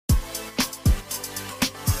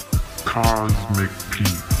Cosmic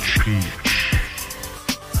Peach.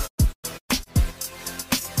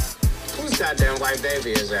 Whose goddamn white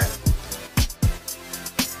baby is that?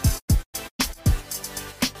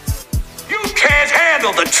 You can't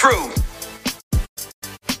handle the truth!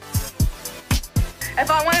 If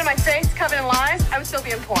I wanted my face covered in lies, I would still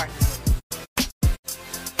be in porn.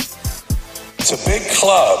 It's a big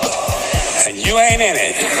club, and you ain't in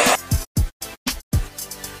it.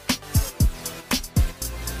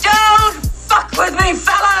 Don't fuck with me,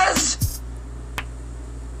 fellas!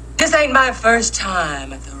 This ain't my first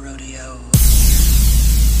time at the rodeo.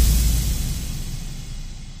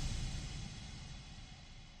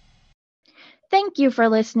 Thank you for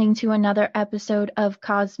listening to another episode of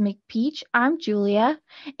Cosmic Peach. I'm Julia,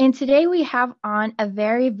 and today we have on a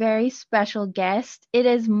very, very special guest. It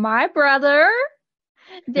is my brother,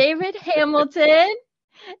 David Hamilton.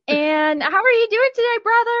 And how are you doing today,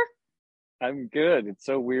 brother? I'm good. It's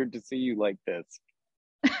so weird to see you like this.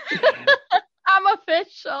 I'm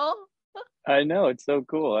official. I know, it's so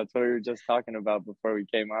cool. That's what we were just talking about before we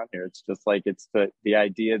came on here. It's just like, it's the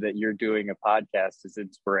idea that you're doing a podcast is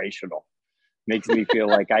inspirational. Makes me feel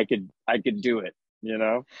like I could do it, you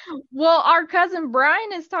know? Well, our cousin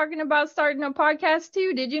Brian is talking about starting a podcast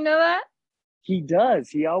too. Did you know that? He does.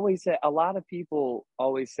 He always say, a lot of people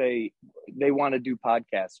always say they want to do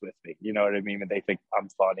podcasts with me. You know what I mean? And they think I'm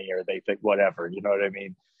funny or they think whatever, you know what I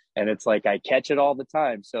mean? And it's like, I catch it all the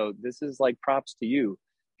time. So this is like props to you.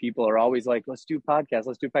 People are always like, let's do podcasts.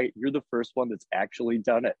 Let's do podcasts. You're the first one that's actually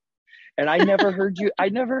done it. And I never heard you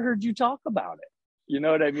talk about it. You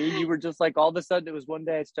know what I mean? You were just like, all of a sudden it was one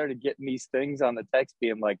day I started getting these things on the text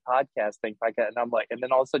being like podcast. And I'm like, and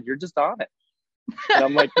then all of a sudden you're just on it. And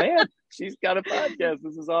I'm like, man, she's got a podcast.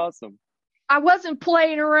 This is awesome. I wasn't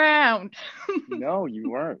playing around. No,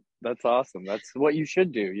 you weren't. That's awesome. That's what you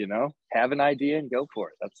should do, you know? Have an idea and go for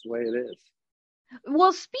it. That's the way it is.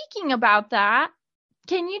 Well, speaking about that,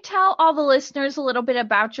 can you tell all the listeners a little bit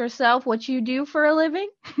about yourself, what you do for a living?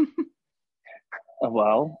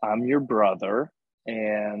 Well, I'm your brother,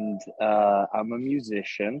 and I'm a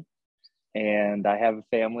musician, and I have a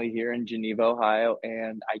family here in Geneva, Ohio,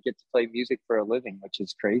 and I get to play music for a living, which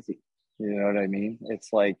is crazy. You know what I mean? It's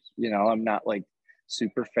like, you know, I'm not like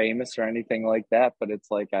super famous or anything like that, but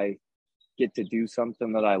it's like I get to do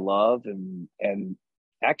something that I love. And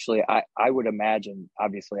actually, I would imagine,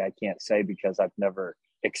 obviously I can't say because I've never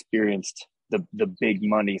experienced the big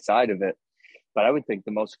money side of it, but I would think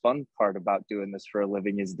the most fun part about doing this for a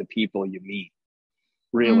living is the people you meet,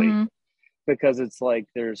 really. Mm-hmm. Because it's like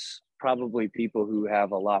there's probably people who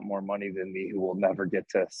have a lot more money than me who will never get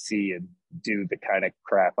to see and do the kind of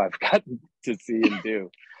crap I've gotten to see and do.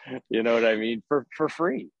 You know what I mean? For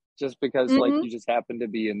free. Just because like you just happen to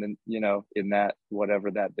be in the, you know, in that, whatever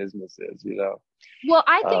that business is, you know. Well,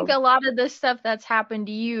 I think a lot of the stuff that's happened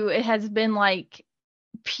to you, it has been like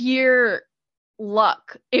pure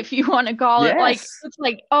luck, if you want to call it. Like, it's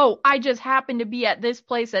like, oh, I just happened to be at this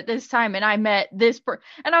place at this time and I met this person.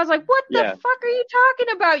 And I was like, what the fuck are you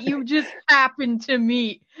talking about? You just happened to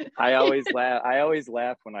meet. I always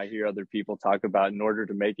laugh when I hear other people talk about in order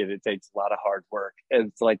to make it, it takes a lot of hard work. And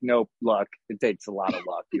it's like, nope, luck. It takes a lot of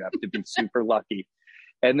luck. You have to be super lucky.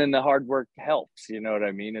 And then the hard work helps, you know what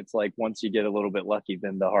I mean? It's like, once you get a little bit lucky,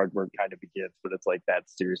 then the hard work kind of begins. But it's like,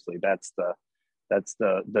 that's the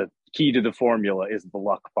key to the formula is the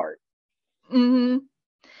luck part. Mm-hmm.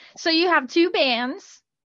 So you have two bands.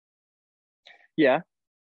 Yeah.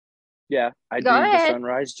 I do the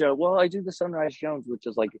Sunrise Jones. Well, I do the Sunrise Jones, which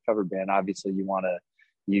is like a cover band. Obviously, you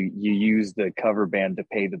use the cover band to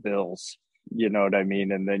pay the bills. You know what I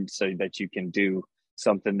mean? And then so that you can do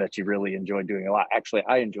something that you really enjoy doing a lot. Actually,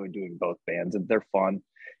 I enjoy doing both bands, and they're fun.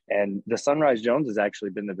 And the Sunrise Jones has actually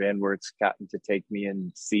been the band where it's gotten to take me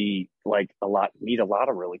and see meet a lot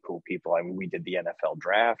of really cool people. I mean, we did the NFL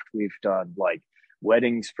draft. We've done like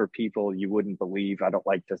weddings for people you wouldn't believe. I don't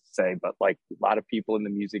like to say, but like a lot of people in the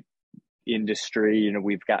music industry, you know,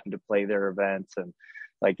 we've gotten to play their events, and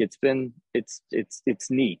like it's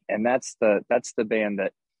neat. And that's the band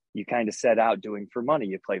that you kind of set out doing for money.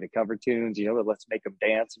 You play the cover tunes, you know, let's make them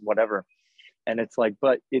dance and whatever. And it's like,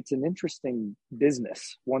 but it's an interesting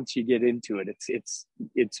business once you get into it. It's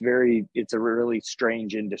a really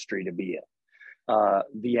strange industry to be in,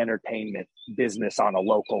 the entertainment business on a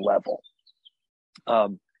local level.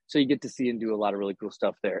 So you get to see and do a lot of really cool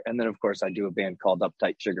stuff there. And then of course I do a band called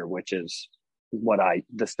Uptight Sugar, which is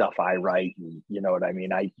the stuff I write, and you know what I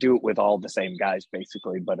mean? I do it with all the same guys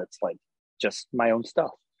basically, but it's like just my own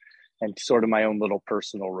stuff and sort of my own little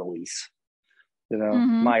personal release. You know,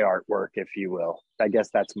 my artwork, if you will. I guess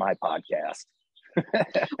that's my podcast.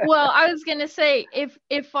 Well, I was gonna say,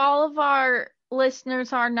 if all of our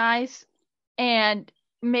listeners are nice and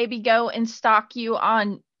maybe go and stalk you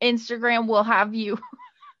on Instagram, we'll have you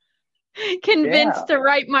convinced to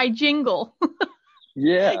write my jingle.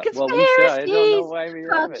 Yeah. Well, we should. I don't know why we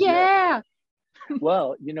Fuck haven't. yeah.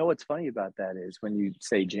 Well, you know what's funny about that is when you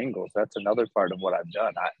say jingles, that's another part of what I've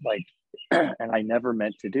done. I like, and I never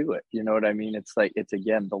meant to do it. You know what I mean? It's like, it's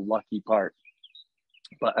again, the lucky part.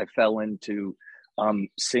 But I fell into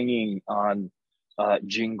singing on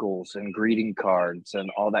jingles and greeting cards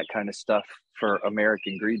and all that kind of stuff for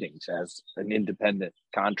American Greetings as an independent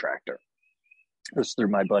contractor. It was through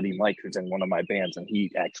my buddy Mike, who's in one of my bands, and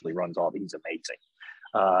he actually runs all these amazing.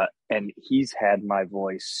 And he's had my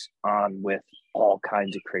voice on with all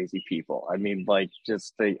kinds of crazy people. I mean, like,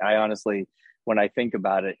 I honestly, when I think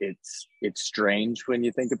about it, it's strange when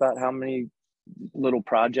you think about how many little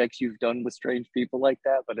projects you've done with strange people like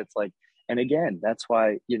that. But it's like, and again, that's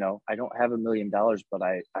why, you know, I don't have $1 million, but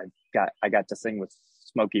I got to sing with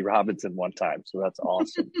Smokey Robinson one time, so that's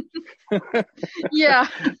awesome. Yeah.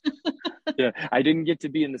 Yeah, I didn't get to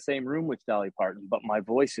be in the same room with Dolly Parton, but my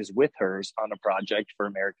voice is with hers on a project for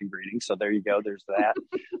American Greetings. So there you go. There's that.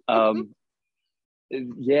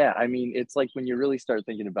 Yeah, I mean, it's like when you really start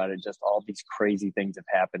thinking about it, just all these crazy things have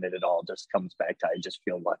happened, and it all just comes back to, I just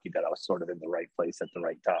feel lucky that I was sort of in the right place at the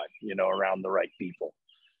right time, you know, around the right people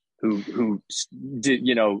who did,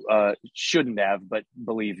 you know, shouldn't have, but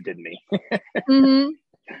believed in me. Mm-hmm.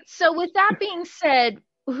 So with that being said,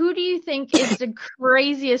 who do you think is the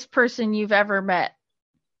craziest person you've ever met?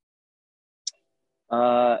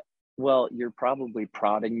 Well, you're probably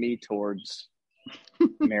prodding me towards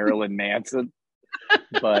Marilyn Manson,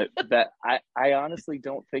 but that I honestly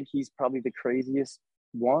don't think he's probably the craziest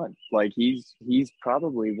one. Like he's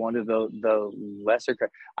probably one of the lesser.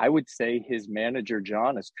 I would say his manager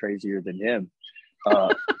John is crazier than him.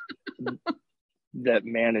 That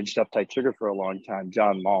managed Uptight Sugar for a long time,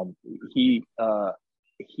 John Malm. He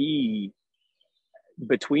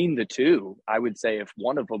between the two, I would say if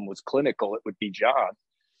one of them was clinical, it would be John.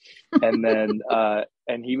 And then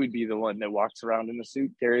and he would be the one that walks around in the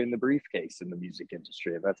suit carrying the briefcase in the music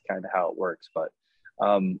industry. That's kind of how it works. But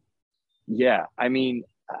yeah, I mean,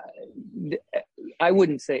 I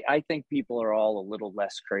wouldn't say, I think people are all a little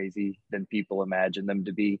less crazy than people imagine them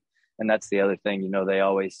to be. And that's the other thing, you know, they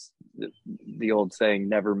always, the old saying,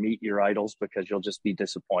 never meet your idols because you'll just be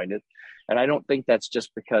disappointed. And I don't think that's just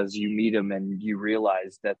because you meet them and you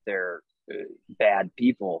realize that they're bad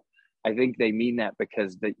people. I think they mean that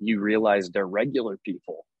because that you realize they're regular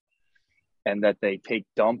people and that they take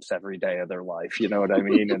dumps every day of their life. You know what I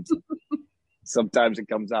mean? And sometimes it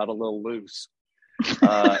comes out a little loose.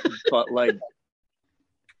 But like,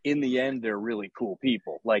 in the end, they're really cool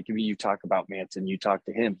people. Like, I mean, you talk about Manson, you talk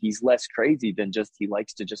to him, he's less crazy than just, he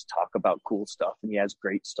likes to just talk about cool stuff and he has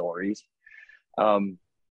great stories.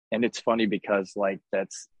 And it's funny because like,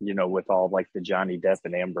 that's, you know, with all like the Johnny Depp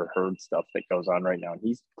and Amber Heard stuff that goes on right now, and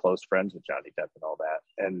he's close friends with Johnny Depp and all that.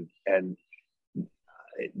 And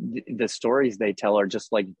the stories they tell are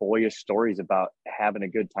just like boyish stories about having a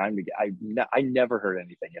good time together. I never heard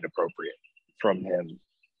anything inappropriate from him.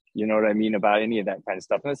 You know what I mean? About any of that kind of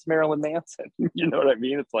stuff. And it's Marilyn Manson. You know what I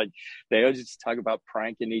mean? It's like they always just talk about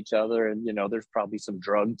pranking each other, and you know, there's probably some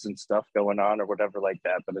drugs and stuff going on or whatever like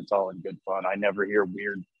that, but it's all in good fun. I never hear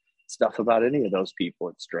weird stuff about any of those people.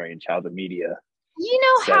 It's strange how the media, you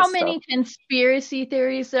know, how many conspiracy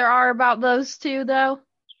theories there are about those two, though?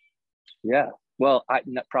 Yeah. Well,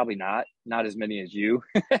 probably not as many as you.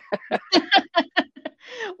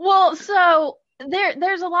 Well, so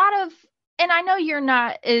there's a lot of, and I know you're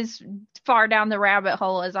not as far down the rabbit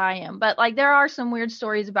hole as I am, but like there are some weird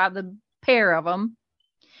stories about the pair of them.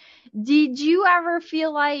 Did you ever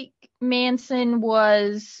feel like Manson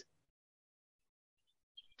was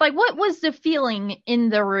like, what was the feeling in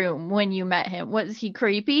the room when you met him? Was he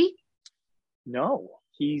creepy? No,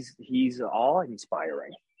 he's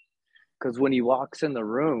awe-inspiring. Because when he walks in the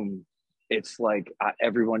room, it's like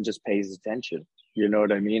everyone just pays attention. You know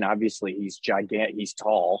what I mean? Obviously, he's gigantic. He's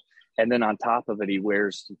tall. And then on top of it, he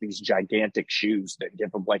wears these gigantic shoes that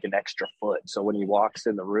give him like an extra foot. So when he walks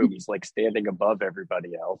in the room, he's like standing above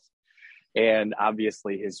everybody else. And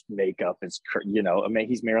obviously his makeup is, you know, I mean,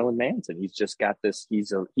 he's Marilyn Manson. He's just got this,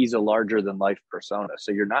 he's a larger than life persona.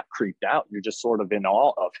 So you're not creeped out. You're just sort of in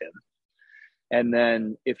awe of him. And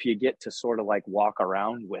then if you get to sort of like walk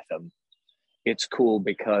around with him, it's cool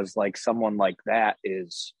because like someone like that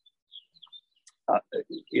is,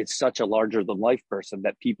 it's such a larger than life person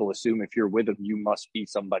that people assume if you're with him, you must be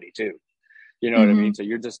somebody too. You know what I mean? So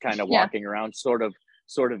you're just kind of walking around sort of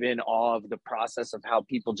sort of in awe of the process of how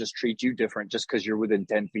people just treat you different just because you're within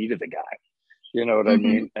 10 feet of the guy. You know what I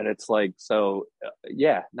mean? And it's like, so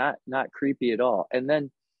yeah, not creepy at all. And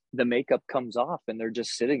then the makeup comes off and they're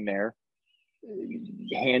just sitting there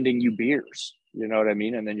handing you beers. You know what I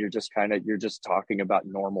mean? And then you're just talking about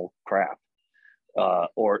normal crap.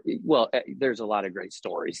 There's a lot of great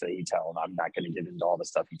stories that he tells. I'm not going to get into all the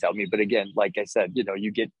stuff he tells me, but again, like I said, you know,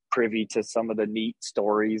 you get privy to some of the neat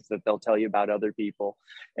stories that they'll tell you about other people.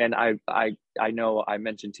 And I know I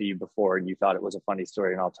mentioned to you before, and you thought it was a funny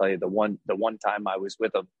story, and I'll tell you the one time I was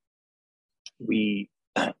with him,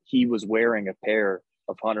 he was wearing a pair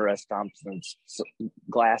of Hunter S. Thompson's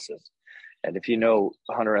glasses, and if you know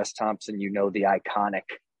Hunter S. Thompson, you know the iconic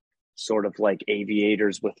sort of like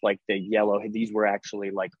aviators with like the yellow, these were actually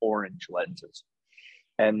like orange lenses.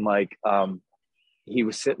 And like he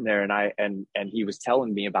was sitting there and he was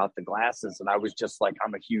telling me about the glasses, and I was just like,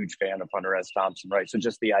 I'm a huge fan of Hunter S. Thompson, right? So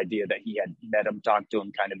just the idea that he had met him, talked to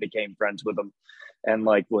him, kind of became friends with him, and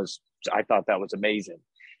like I thought that was amazing.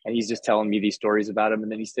 And he's just telling me these stories about him,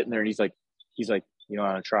 and then he's sitting there and he's like, you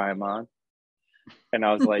want to try him on? And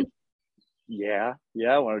I was like, yeah,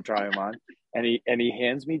 I want to try him on. And he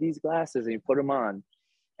hands me these glasses and he put them on,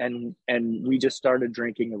 and we just started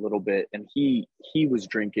drinking a little bit. And he was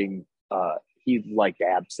drinking, he liked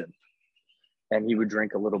absinthe, and he would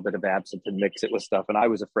drink a little bit of absinthe and mix it with stuff. And I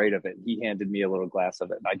was afraid of it. He handed me a little glass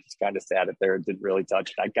of it, and I just kind of sat it there and didn't really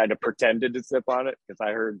touch it. I kind of pretended to sip on it because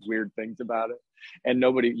I heard weird things about it. And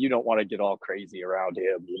you don't want to get all crazy around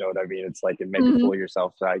him. You know what I mean? It's like, and make a fool of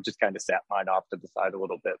yourself. So I just kind of sat mine off to the side a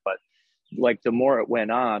little bit. But like the more it went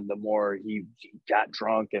on, the more he got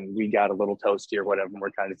drunk and we got a little toasty or whatever. And we're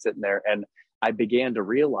kind of sitting there, and I began to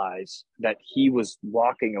realize that he was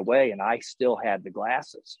walking away and I still had the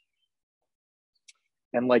glasses.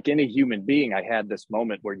 And like any human being, I had this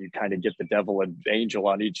moment where you kind of get the devil and angel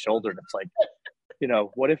on each shoulder. And it's like, you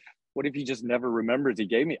know, what if he just never remembers he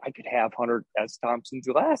gave me? I could have Hunter S. Thompson's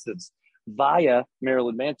glasses via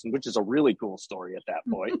Marilyn Manson, which is a really cool story at that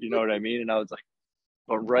point. You know what I mean? And I was like,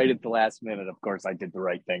 but right at the last minute, of course, I did the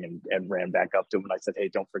right thing and ran back up to him and I said, hey,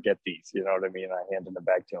 don't forget these. You know what I mean? And I handed them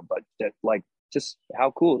back to him. But like, just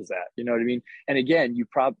how cool is that? You know what I mean? And again,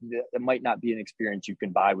 it might not be an experience you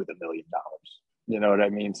can buy with $1 million. You know what I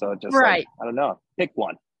mean? So just right. Like, I don't know, pick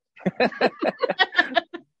one.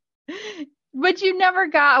 But you never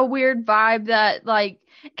got a weird vibe that like,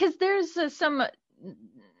 because there's some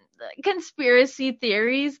conspiracy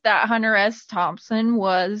theories that Hunter S. Thompson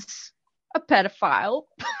was a pedophile.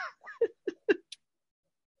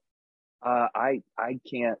 I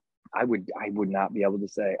would not be able to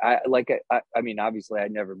say. I mean, obviously I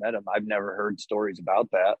never met him. I've never heard stories about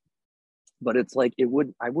that. But it's like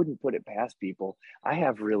I wouldn't put it past people. I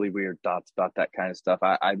have really weird thoughts about that kind of stuff.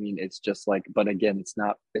 I mean, it's just like, but again, it's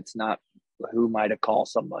not who might have called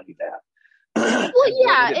somebody that. Well,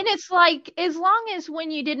 yeah, and it's like, as long as when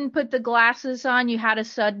you didn't put the glasses on, you had a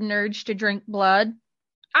sudden urge to drink blood,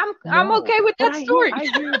 I'm okay with that story. I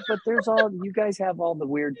hear, but there's you guys have all the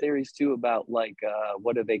weird theories too about like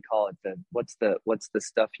what do they call it? What's the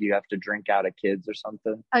stuff you have to drink out of kids or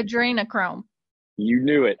something? Adrenochrome. You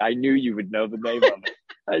knew it. I knew you would know the name of it.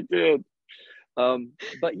 I did.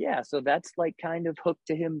 But yeah, so that's like kind of hooked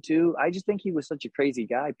to him too. I just think he was such a crazy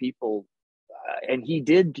guy. People, and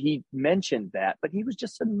he mentioned that, but he was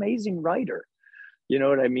just an amazing writer. You know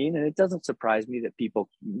what I mean? And it doesn't surprise me that people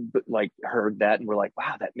like heard that and were like,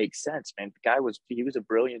 wow, that makes sense, man. The guy was a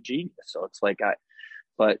brilliant genius. So it's like,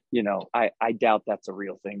 but you know, I doubt that's a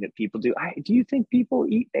real thing that people do. Do you think people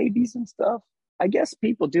eat babies and stuff? I guess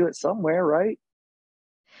people do it somewhere, right?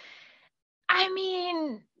 I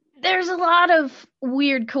mean, there's a lot of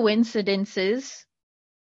weird coincidences,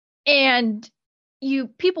 and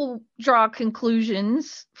people draw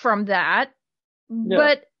conclusions from that. Yeah.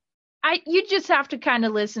 But you just have to kind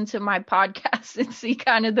of listen to my podcast and see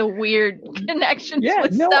kind of the weird connections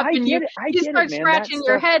with stuff. And you start scratching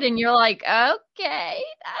your head and you're like, okay,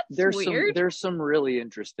 that's weird. There's some really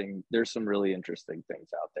interesting things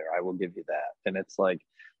out there. I will give you that. And it's like,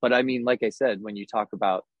 but I mean, like I said, when you talk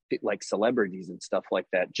about like celebrities and stuff like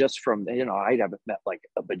that, just from, you know, I haven't met like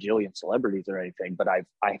a bajillion celebrities or anything, but I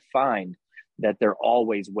find that they're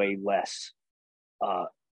always way less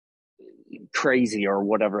crazy or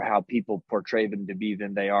whatever, how people portray them to be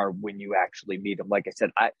than they are when you actually meet them. Like I said,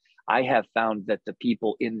 I have found that the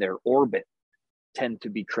people in their orbit tend to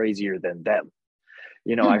be crazier than them.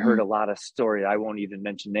 You know, I heard a lot of stories, I won't even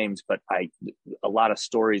mention names, but a lot of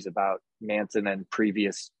stories about Manson and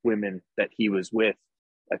previous women that he was with,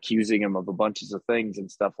 accusing him of a bunch of things and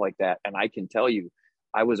stuff like that. And I can tell you,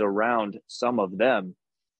 I was around some of them,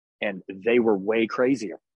 and they were way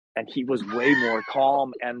crazier, and he was way more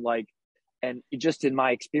calm and like, and just in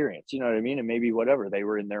my experience, you know what I mean? And maybe whatever, they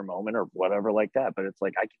were in their moment or whatever like that. But it's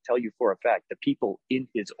like, I can tell you for a fact, the people in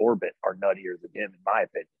his orbit are nuttier than him, in my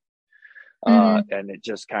opinion. And it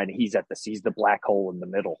just kind of, he's the black hole in the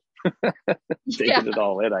middle, taking it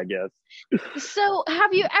all in, I guess. So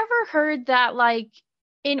have you ever heard that, like,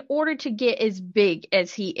 in order to get as big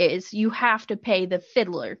as he is, you have to pay the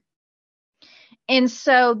fiddler? And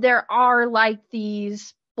so there are like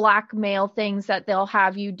these blackmail things that they'll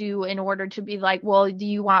have you do in order to be like, well, do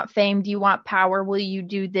you want fame? Do you want power? Will you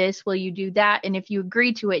do this? Will you do that? And if you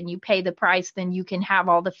agree to it and you pay the price, then you can have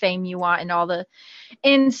all the fame you want and all the.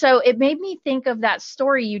 And so it made me think of that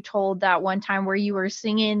story you told that one time where you were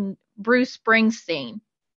singing Bruce Springsteen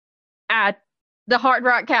at the Hard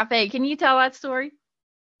Rock Cafe. Can you tell that story?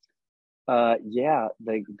 Yeah,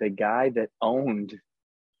 the guy that owned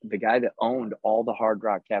all the Hard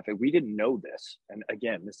Rock Cafe, we didn't know this. And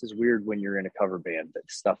again, this is weird when you're in a cover band, that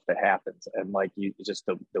stuff that happens, and like you just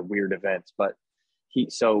the weird events. But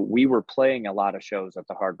so we were playing a lot of shows at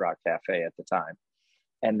the Hard Rock Cafe at the time.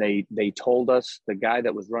 And they told us, the guy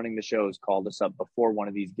that was running the shows called us up before one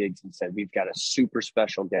of these gigs and said, we've got a super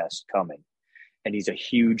special guest coming. And he's a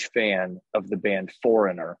huge fan of the band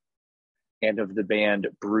Foreigner and of the band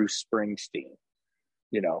Bruce Springsteen,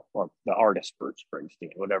 you know, or the artist Bruce Springsteen,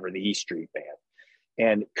 whatever, the E Street Band.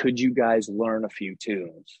 And could you guys learn a few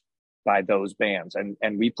tunes by those bands?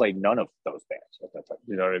 And we played none of those bands at that time,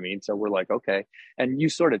 you know what I mean? So we're like, okay. And you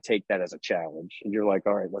sort of take that as a challenge, and you're like,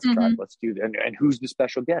 all right, let's try, let's do that. And who's the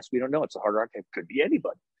special guest? We don't know. It's a Hard Rock. It could be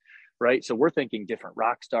anybody, right? So we're thinking different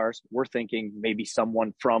rock stars. We're thinking maybe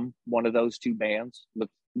someone from one of those two bands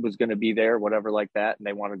was going to be there, whatever like that. And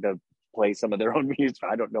they wanted to play some of their own music.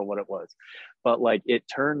 I don't know what it was, but like, it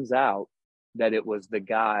turns out that it was the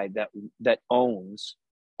guy that owns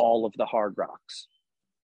all of the Hard Rocks.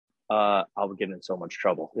 I'll get in so much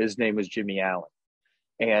trouble. His name was Jimmy Allen,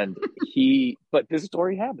 and but this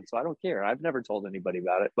story happened, so I don't care. I've never told anybody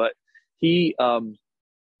about it, but he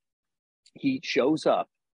shows up,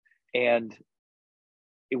 and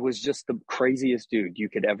it was just the craziest dude you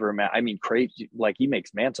could ever imagine. I mean, crazy, like he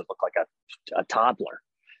makes Manson look like a toddler.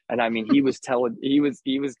 And I mean, he was telling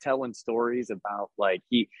stories about, like,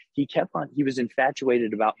 he was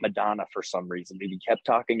infatuated about Madonna for some reason. And he kept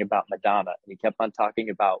talking about Madonna, and he kept on talking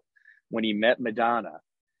about when he met Madonna,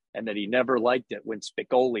 and that he never liked it when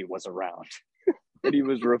Spicoli was around. And he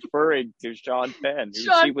was referring to Sean Penn,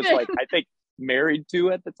 who she was like, I think, married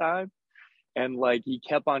to at the time. And like, he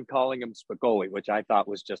kept on calling him Spicoli, which I thought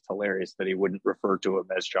was just hilarious that he wouldn't refer to him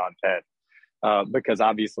as Sean Penn. Because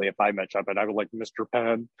obviously if I met Sean Penn, I would like, Mr.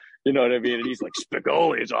 Penn, you know what I mean? And he's like,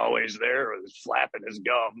 Spicoli's always there, flapping his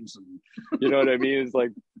gums, and you know what I mean? It's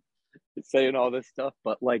like saying all this stuff.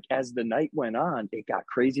 But like, as the night went on, it got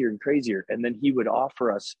crazier and crazier. And then he would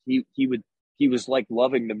offer us, he was like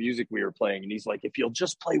loving the music we were playing. And he's like, if you'll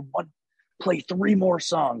just play 3 more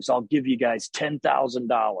songs, I'll give you guys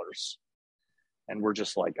 $10,000. And we're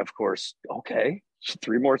just like, of course, okay.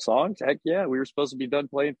 3 more songs? Heck yeah. We were supposed to be done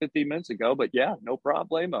playing 15 minutes ago, but yeah, no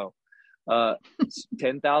problemo.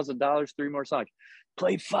 $10,000, 3 more songs.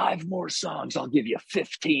 Play 5 more songs, I'll give you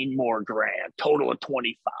 15 more grand, total of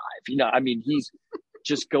 25. You know, I mean, he's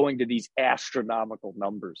just going to these astronomical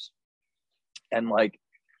numbers. And like,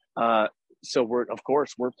 so we're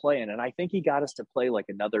playing, and I think he got us to play like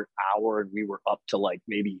another hour, and we were up to like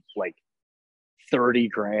maybe like 30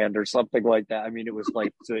 grand or something like that. I mean, it was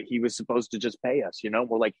like, so he was supposed to just pay us, you know.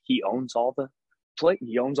 We're like, he owns all the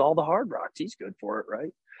Hard Rocks, he's good for it,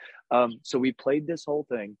 right? So we played this whole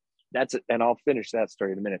thing. That's it, and I'll finish that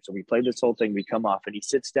story in a minute. So we played this whole thing, we come off, and he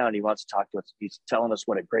sits down, he wants to talk to us, he's telling us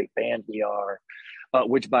what a great band we are,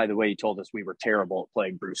 which, by the way, he told us we were terrible at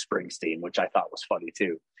playing Bruce Springsteen, which I thought was funny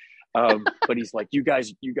too. But he's like, you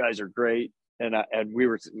guys are great. And we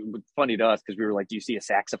were, funny to us, because we were like, do you see a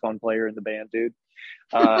saxophone player in the band, dude?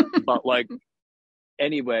 But like,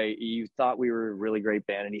 anyway, you thought we were a really great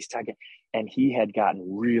band, and he's talking, and he had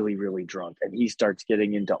gotten really, really drunk, and he starts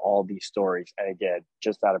getting into all these stories. And again,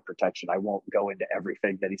 just out of protection, I won't go into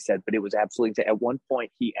everything that he said, but it was absolutely, at one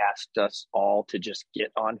point, he asked us all to just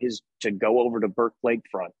to go over to Burke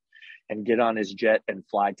Lakefront and get on his jet and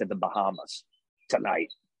fly to the Bahamas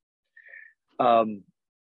tonight.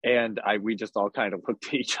 And we just all kind of looked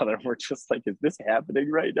at each other, and we're just like, is this happening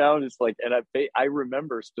right now? And it's like, and I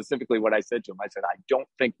remember specifically what I said to him. I said, I don't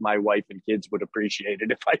think my wife and kids would appreciate it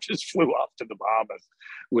if I just flew off to the Bahamas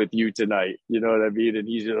with you tonight. You know what I mean? And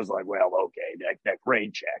he's just like, well, okay, that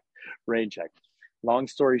rain check. Long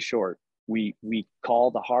story short, we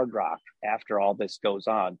call the Hard Rock after all this goes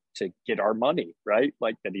on to get our money, right?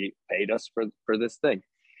 Like that he paid us for this thing.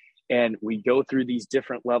 And we go through these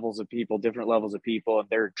different levels of people, and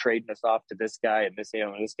they're trading us off to this guy and this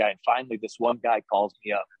guy. And finally, this one guy calls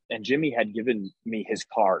me up, and Jimmy had given me his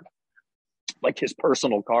card, like his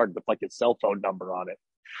personal card with like his cell phone number on it.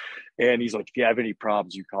 And he's like, if you have any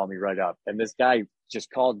problems, you call me right up. And this guy just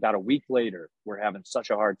called about a week later. We're having such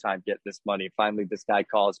a hard time getting this money. Finally, this guy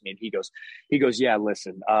calls me and he goes, yeah,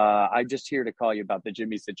 listen, I'm just here to call you about the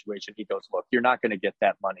Jimmy situation. He goes, look, you're not going to get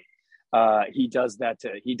that money. He does that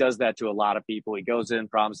to a lot of people. He goes in,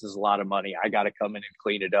 promises a lot of money. I got to come in and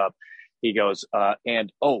clean it up. He goes, and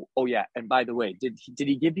oh yeah. And by the way, did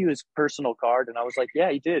he give you his personal card? And I was like, yeah,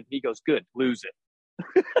 he did. He goes, good, lose it.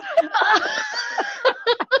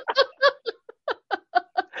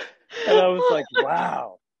 And I was like,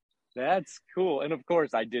 wow, that's cool. And of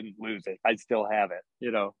course I didn't lose it. I still have it.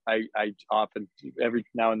 You know, I often, every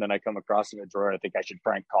now and then I come across in a drawer. I think I should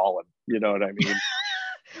prank call him. You know what I mean?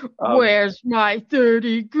 Where's my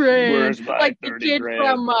 30 grand? Where's my like 30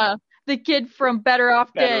 grand? The kid from Better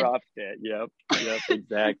Off Dead. Better Off Dead. Yep,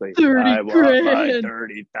 exactly. 30 I grand. want my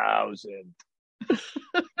 30,000.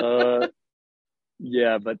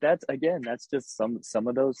 Yeah, but that's just some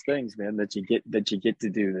of those things, man, that you get to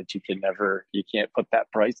do that you can't put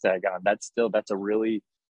that price tag on. That's a really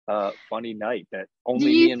funny night that only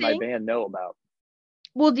me and my band know about.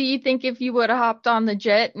 Well, do you think if you would have hopped on the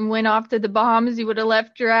jet and went off to the Bahamas, you would have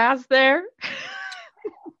left your ass there?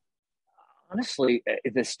 Honestly,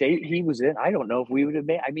 the state he was in, I don't know if we would have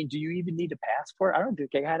made. I mean, do you even need a passport? I don't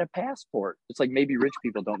think I had a passport. It's like maybe rich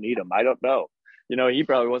people don't need them. I don't know. You know, he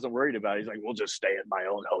probably wasn't worried about it. He's like, we'll just stay at my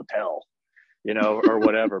own hotel, you know, or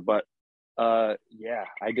whatever. But yeah,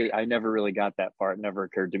 I never really got that far. It never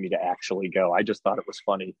occurred to me to actually go. I just thought it was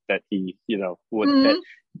funny that he, you know,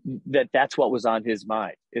 that's what was on his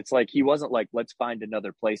mind. It's like he wasn't like, let's find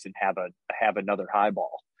another place and have another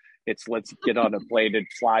highball. It's let's get on a plane and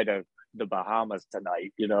fly to the Bahamas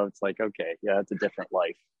tonight. You know, it's like, okay, yeah, it's a different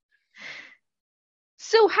life.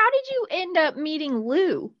 So how did you end up meeting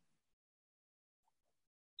Lou?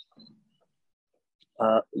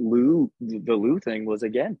 The Lou thing was,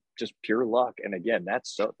 again, just pure luck. And again,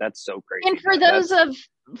 that's so crazy. And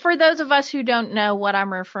for those of us who don't know what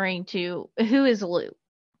I'm referring to, who is Lou?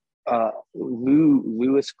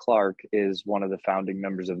 Lewis Clark is one of the founding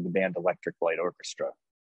members of the band Electric Light Orchestra.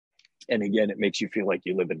 And again, it makes you feel like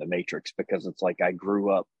you live in the Matrix, because it's like I grew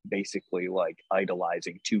up basically like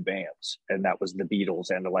idolizing two bands, and that was the Beatles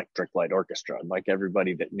and Electric Light Orchestra. And like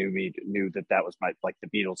everybody that knew me knew that was my, like the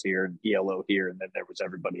Beatles here and ELO here, and then there was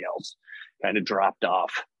everybody else kind of dropped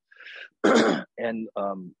off. And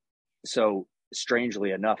so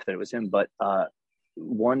strangely enough that it was him, but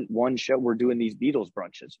one show we're doing these Beatles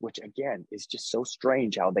brunches, which again is just so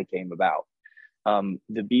strange how they came about. The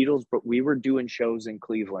Beatles, but we were doing shows in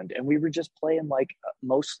Cleveland, and we were just playing like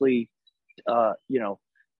mostly,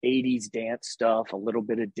 80s dance stuff, a little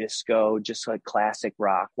bit of disco, just like classic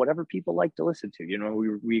rock, whatever people like to listen to. You know,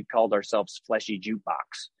 we called ourselves Fleshy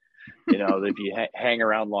Jukebox. You know, if you hang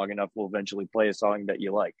around long enough, we'll eventually play a song that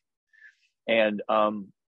you like. And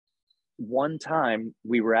one time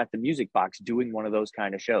we were at the Music Box doing one of those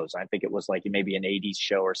kind of shows. I think it was like maybe an 80s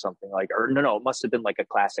show or something like, or no, it must have been like a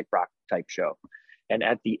classic rock type show. And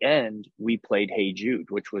at the end, we played Hey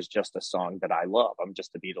Jude, which was just a song that I love. I'm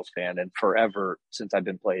just a Beatles fan. And forever, since I've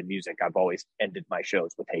been playing music, I've always ended my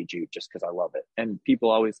shows with Hey Jude just because I love it. And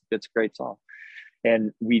people always, it's a great song.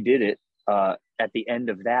 And we did it at the end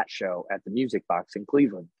of that show at the Music Box in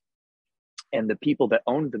Cleveland. And the people that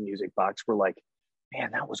owned the Music Box were like,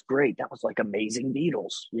 man, that was great. That was like amazing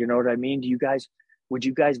Beatles. You know what I mean? Would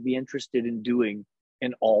you guys be interested in doing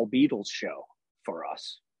an all Beatles show for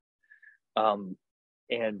us?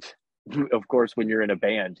 And of course, when you're in a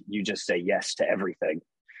band, you just say yes to everything.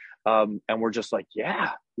 And we're just like,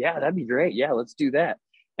 yeah, that'd be great. Yeah, let's do that.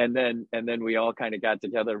 And then we all kind of got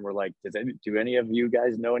together and we're like, do any of you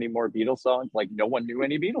guys know any more Beatles songs? Like no one knew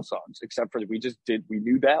any Beatles songs except for we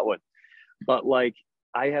knew that one. But like,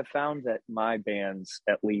 I have found that my bands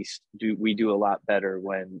at least do a lot better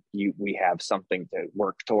when we have something to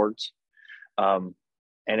work towards. And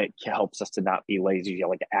it helps us to not be lazy,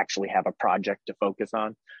 like actually have a project to focus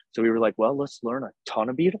on. So we were like, well, let's learn a ton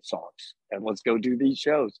of Beatles songs and let's go do these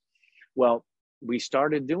shows. Well, we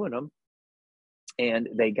started doing them and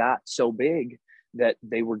they got so big that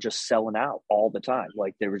they were just selling out all the time.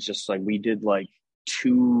 Like there was just like, we did like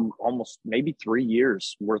 2, almost maybe 3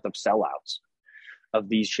 years worth of sellouts of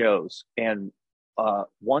these shows. And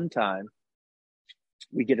one time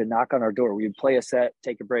we get a knock on our door. We would play a set,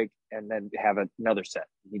 take a break, and then have another set.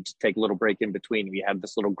 We just take a little break in between. We have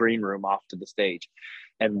this little green room off to the stage.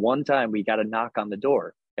 And one time we got a knock on the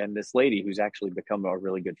door, and this lady, who's actually become a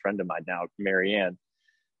really good friend of mine now, Marianne,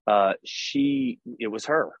 it was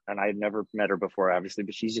her, and I had never met her before, obviously,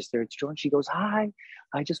 but she's just there at the door, and she goes, "Hi,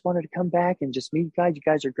 I just wanted to come back and just meet you guys. You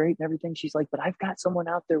guys are great and everything." She's like, "But I've got someone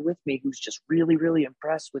out there with me who's just really, really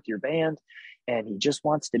impressed with your band, and he just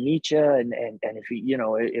wants to meet you. And if he,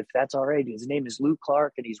 if that's all right, his name is Lou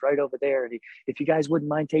Clark, and he's right over there. And if you guys wouldn't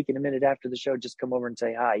mind taking a minute after the show, just come over and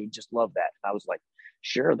say hi. He'd just love that." And I was like,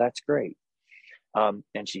 "Sure, that's great."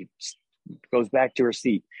 And she goes back to her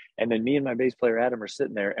seat. And then me and my bass player, Adam, are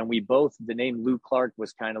sitting there, and we both, the name Lou Clark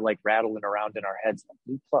was kind of like rattling around in our heads,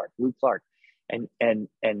 like, Lou Clark. And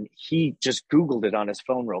he just Googled it on his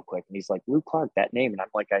phone real quick. And he's like, "Lou Clark, that name." And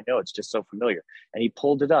I'm like, "I know, it's just so familiar." And he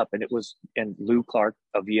pulled it up, and and Lou Clark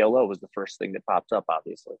of ELO was the first thing that popped up,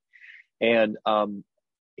 obviously. And I'm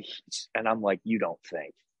like, "You don't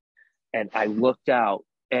think?" And I looked out,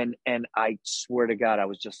 and I swear to God, I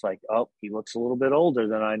was just like, "Oh, he looks a little bit older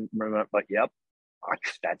than I remember." But yep,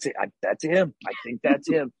 that's it. That's him. I think that's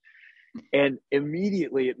him. And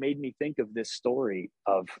immediately it made me think of this story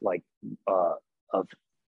of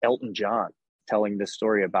Elton John telling this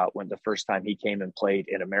story about when the first time he came and played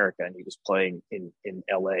in America, and he was playing in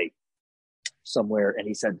LA somewhere. And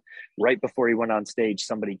he said right before he went on stage,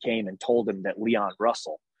 somebody came and told him that Leon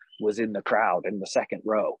Russell was in the crowd in the second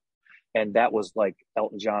row. And that was like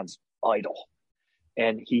Elton John's idol.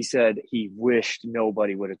 And he said he wished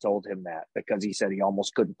nobody would have told him that, because he said he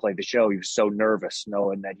almost couldn't play the show. He was so nervous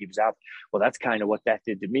knowing that he was out. Well, that's kind of what that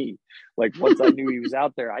did to me. Like, once I knew he was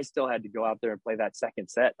out there, I still had to go out there and play that second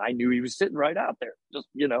set. I knew he was sitting right out there, just,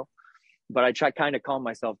 but I try kind of calm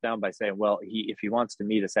myself down by saying, well, if he wants to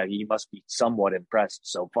meet us, he must be somewhat impressed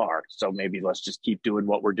so far. So maybe let's just keep doing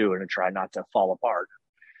what we're doing and try not to fall apart.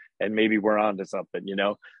 And maybe we're on to something,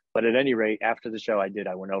 But at any rate, after the show, I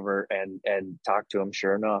went over and talked to him.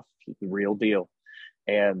 Sure enough, real deal.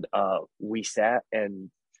 And we sat,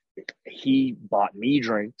 and he bought me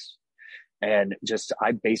drinks, and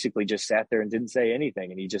I basically just sat there and didn't say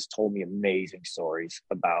anything. And he just told me amazing stories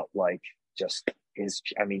about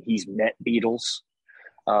he's met Beatles.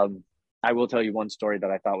 I will tell you one story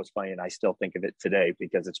that I thought was funny, and I still think of it today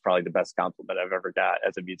because it's probably the best compliment I've ever got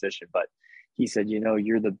as a musician. But he said,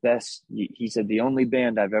 "You're the best." He said, "The only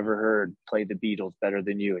band I've ever heard play the Beatles better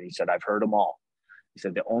than you." And he said, "I've heard them all." He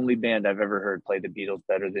said, "The only band I've ever heard play the Beatles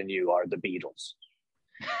better than you are the Beatles."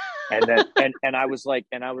 And then, and I was like,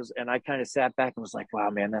 and I kind of sat back and was like,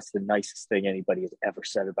 "Wow, man, that's the nicest thing anybody has ever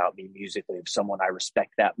said about me musically, of someone I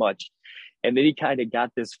respect that much." And then he kind of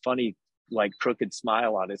got this funny, like, crooked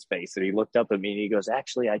smile on his face, and he looked up at me and he goes,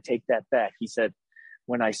 "Actually, I take that back." He said,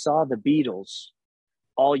 "When I saw the Beatles,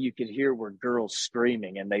 all you could hear were girls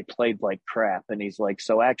screaming, and they played like crap." And he's like,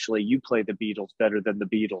 "So actually, you play the Beatles better than the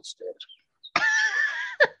Beatles did."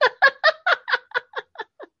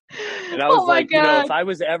 And I was like, if I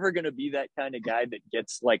was ever going to be that kind of guy that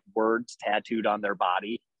gets like words tattooed on their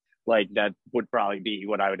body, like, that would probably be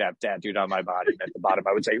what I would have tattooed on my body. And at the bottom,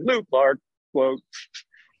 I would say, "Lou Clark," quote.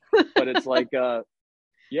 But it's like,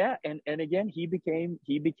 yeah. And again, he became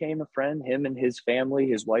a friend, him and his family,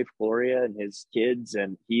 his wife, Gloria, and his kids.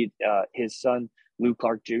 And his son, Lou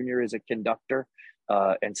Clark Jr., is a conductor,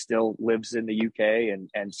 and still lives in the UK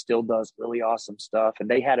and still does really awesome stuff. And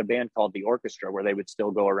they had a band called The Orchestra where they would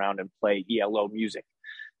still go around and play ELO music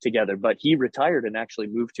together. But he retired and actually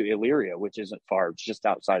moved to Elyria, which isn't far. It's just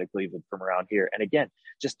outside of Cleveland from around here. And again,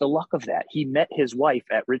 just the luck of that. He met his wife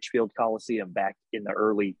at Richfield Coliseum back in the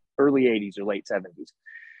early 80s or late 70s.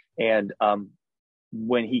 And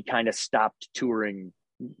when he kind of stopped touring,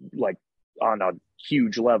 like, on a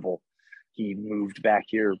huge level, he moved back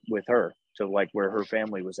here with her to, like, where her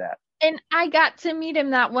family was at. And I got to meet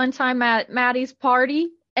him that one time at Maddie's party,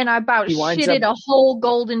 and I about shitted a whole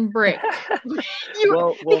golden brick.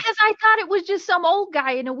 Well, because I thought it was just some old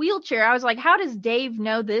guy in a wheelchair. I was like, "How does Dave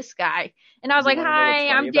know this guy?" And I was like, "Hi,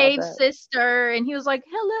 I'm Dave's sister." And he was like,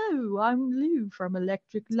 "Hello, I'm Lou from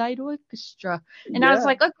Electric Light Orchestra." And I was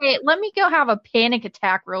like, "Okay, let me go have a panic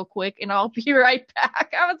attack real quick, and I'll be right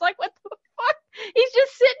back." I was like, "What the fuck?" He's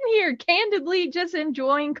just sitting here candidly just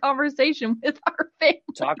enjoying conversation with our family.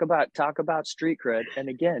 Talk about street cred. And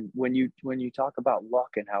again, when you talk about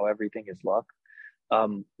luck and how everything is luck,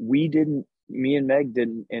 me and Meg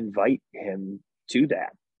didn't invite him to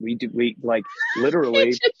that. We like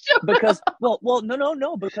literally because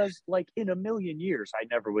no, because like in a million years, I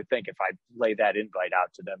never would think if I lay that invite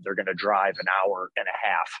out to them, they're going to drive an hour and a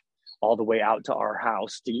half all the way out to our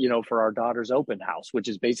house to, you know, for our daughter's open house, which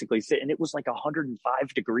is basically and it was like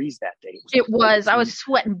 105 degrees that day. It was. I was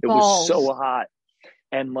sweating balls. It was so hot.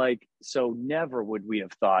 And like, so never would we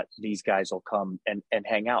have thought these guys will come and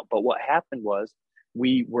hang out. But what happened was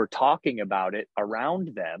we were talking about it around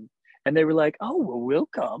them and they were like, oh, well, we'll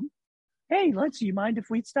come. Hey, you mind if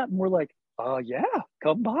we stop? And we're like, yeah,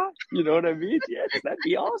 come by. You know what I mean? Yes, that'd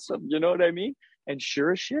be awesome. You know what I mean? And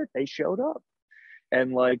sure as shit, they showed up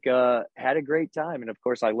and like had a great time. And of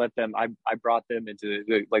course I let them, I brought them into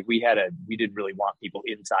like we didn't really want people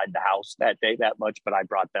inside the house that day that much, but I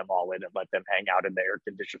brought them all in and let them hang out in the air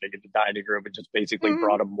conditioning in the dining room and just basically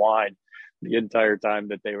brought them wine the entire time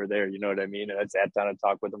that they were there. You know what I mean? And I sat down and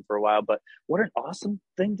talked with them for a while, but what an awesome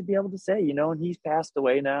thing to be able to say, you know, and he's passed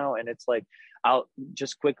away now. And it's like, I'll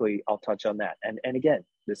touch on that. And again,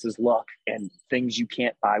 this is luck and things you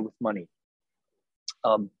can't buy with money.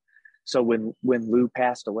 So when Lou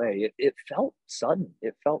passed away, it felt sudden.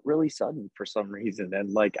 It felt really sudden for some reason.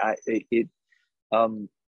 And like, I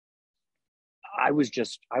was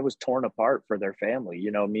torn apart for their family.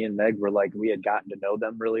 You know, me and Meg were like, we had gotten to know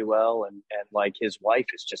them really well. And like his wife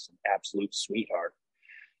is just an absolute sweetheart.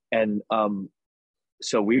 And,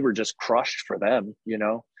 so we were just crushed for them, you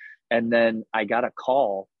know? And then I got a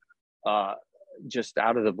call, just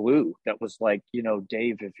out of the blue that was like, you know,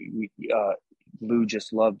 Dave, if Lou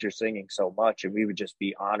just loved your singing so much and we would just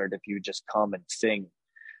be honored if you would just come and sing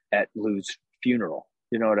at Lou's funeral.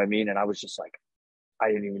 You know what I mean? And I was just like, I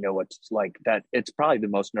didn't even know what it's like that. It's probably the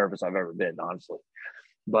most nervous I've ever been, honestly.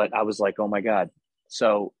 But I was like, oh my God.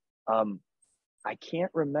 So I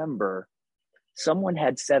can't remember. Someone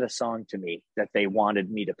had said a song to me that they wanted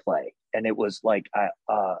me to play. And it was like,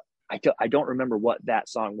 I don't remember what that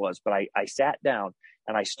song was, but I sat down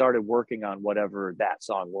and I started working on whatever that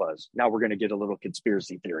song was. Now we're going to get a little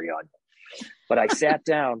conspiracy theory on you. But I sat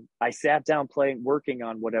down working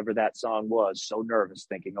on whatever that song was, so nervous,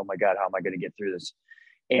 thinking, oh my God, how am I going to get through this?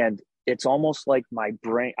 And it's almost like my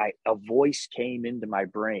brain, a voice came into my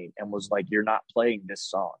brain and was like, you're not playing this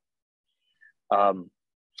song.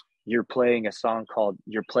 You're playing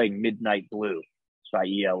Midnight Blue by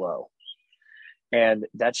ELO. And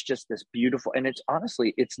that's just this beautiful, and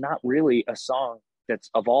it's not really a song that's,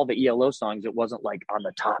 of all the ELO songs, it wasn't like on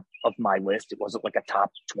the top of my list. It wasn't like a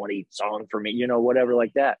top 20 song for me, you know, whatever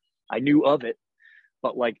like that. I knew of it,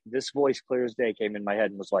 but like this voice clear as day came in my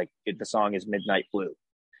head and was like, the song is Midnight Blue.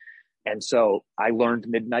 And so I learned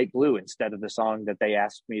Midnight Blue instead of the song that they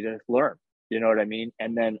asked me to learn, you know what I mean?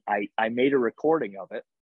 And then I made a recording of it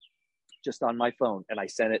just on my phone and I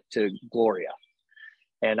sent it to Gloria.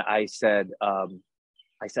 And I said,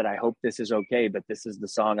 I hope this is okay, but this is the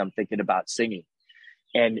song I'm thinking about singing.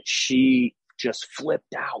 And she just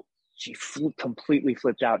flipped out. She completely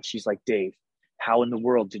flipped out. She's like, Dave, how in the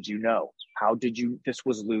world did you know? This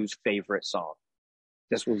was Lou's favorite song.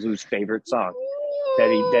 This was Lou's favorite song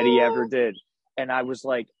that he ever did. And I was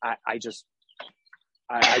like, I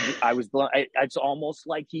was blown. It's almost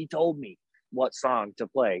like he told me what song to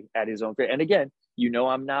play at his own. And again, you know,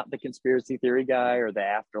 I'm not the conspiracy theory guy or the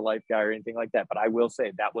afterlife guy or anything like that, but I will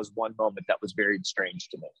say that was one moment that was very strange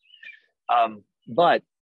to me. But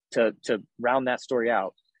to round that story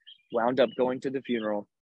out, wound up going to the funeral,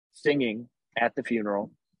 singing at the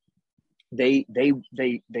funeral. They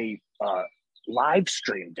live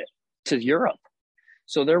streamed it to Europe.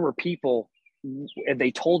 So there were people, and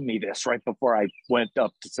they told me this right before I went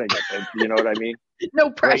up to sing it. You know what I mean? No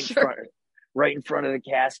pressure. Right in front of the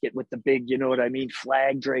casket with the big, you know what I mean,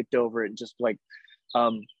 flag draped over it. Just like,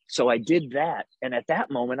 so I did that. And at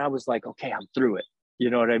that moment I was like, okay, I'm through it. You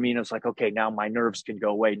know what I mean? I was like, okay, now my nerves can go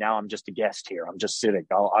away. Now I'm just a guest here. I'm just sitting.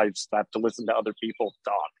 I just have to listen to other people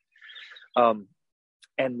talk.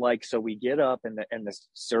 And like, so we get up and the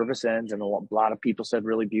service ends and a lot of people said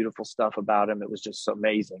really beautiful stuff about him. It was just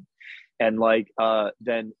amazing. And like,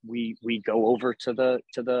 then we go over to the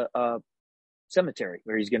cemetery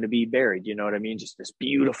where he's going to be buried. You know what I mean? Just this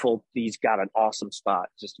beautiful, he's got an awesome spot,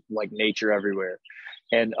 just like nature everywhere.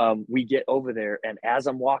 And we get over there, and as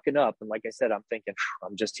I'm walking up, and like I said, I'm thinking,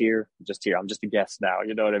 I'm just here. I'm just a guest now.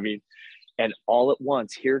 You know what I mean? And all at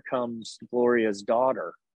once, here comes Gloria's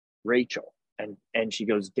daughter, Rachel. And she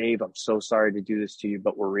goes, Dave, I'm so sorry to do this to you,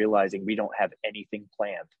 but we're realizing we don't have anything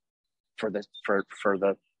planned for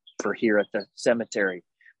here at the cemetery.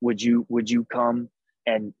 Would you come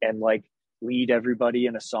and like lead everybody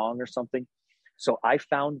in a song or something? So I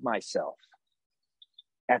found myself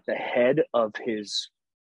at the head of his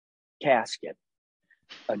casket,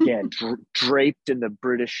 again, draped in the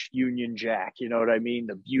British Union Jack, you know what I mean?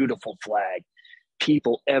 The beautiful flag,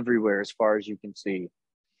 people everywhere as far as you can see.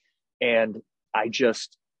 And I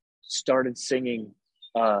just started singing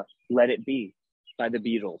Let It Be by the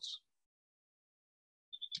Beatles.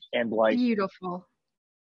 And like, beautiful.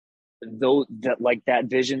 Though that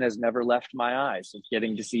vision has never left my eyes of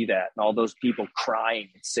getting to see that, and all those people crying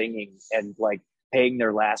and singing and like paying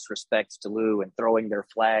their last respects to Lou and throwing their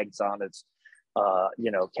flags on its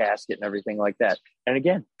casket and everything like that. And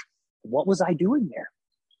again, what was I doing there?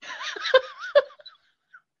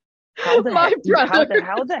 How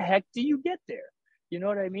the heck do you get there? You know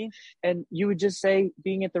what I mean? And you would just say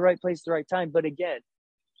being at the right place at the right time. But again,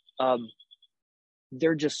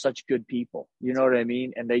 they're just such good people. You know what I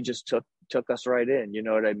mean? And they just took us right in. You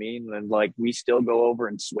know what I mean? And like, we still go over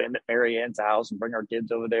and swim at Mary Ann's house and bring our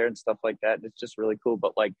kids over there and stuff like that. It's just really cool.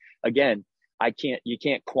 But like, again, you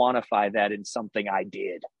can't quantify that in something I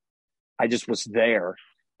did. I just was there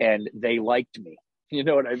and they liked me. You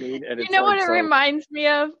know what I mean? And you know what it reminds me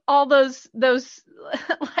of? All those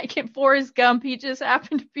like in Forrest Gump, he just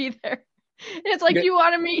happened to be there. It's like, do you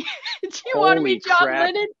want to meet John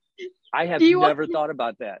Lennon? I have never thought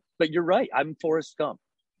about that. But you're right. I'm Forrest Gump.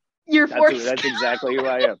 That's exactly who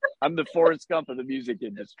I am. I'm the Forrest Gump of the music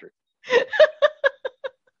industry.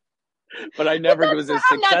 But I never was as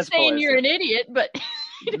successful. I'm not saying you're an idiot, but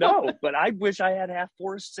no, but I wish I had half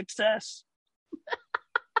Forrest's success.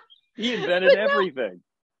 He invented everything.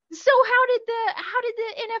 So how did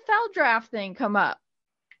the NFL draft thing come up?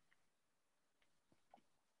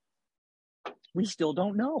 We still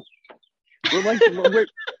don't know.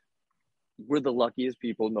 We're the luckiest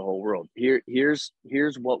people in the whole world. Here's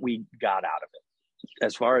what we got out of it.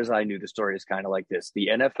 As far as I knew, the story is kind of like this. The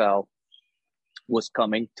NFL was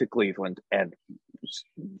coming to Cleveland and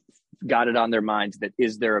got it on their minds that,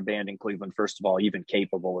 is there a band in Cleveland, first of all, even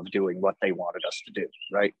capable of doing what they wanted us to do,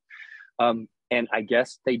 right? And I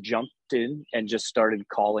guess they jumped in and just started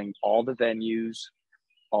calling all the venues,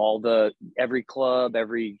 every club,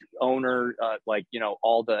 every owner,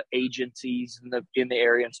 all the agencies in the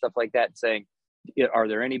area and stuff like that, saying, are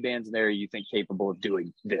there any bands in there you think capable of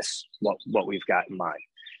doing this, what we've got in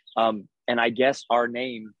mind? And I guess our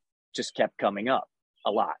name just kept coming up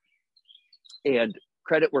a lot. And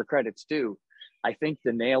credit where credit's due, I think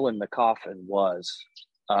the nail in the coffin was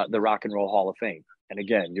the Rock and Roll Hall of Fame. And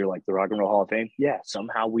again, you're like, the Rock and Roll Hall of Fame? Yeah,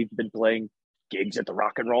 somehow we've been playing gigs at the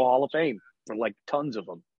Rock and Roll Hall of Fame for like tons of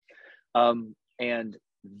them. And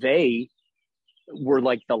they were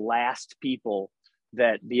like the last people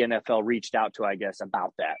that the NFL reached out to, I guess,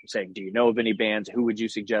 about that, saying, do you know of any bands? Who would you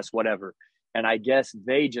suggest? Whatever. And I guess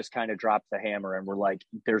they just kind of dropped the hammer and were like,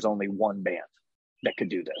 there's only one band that could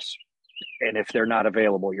do this. And if they're not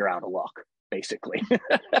available, you're out of luck, basically.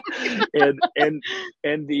 and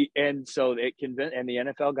so it convinced, and the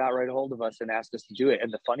NFL got right a hold of us and asked us to do it.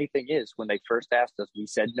 And the funny thing is, when they first asked us, we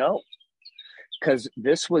said no, because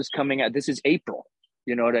this was coming out. This is April,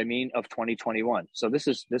 you know what I mean, of 2021. So this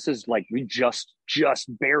is like, we just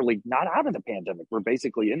barely not out of the pandemic. We're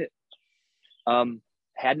basically in it.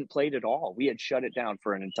 Hadn't played at all. We had shut it down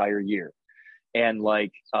for an entire year. And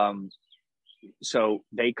like, so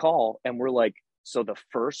they call and we're like, so the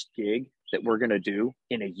first gig that we're going to do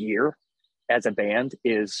in a year as a band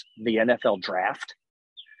is the NFL draft,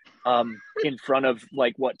 in front of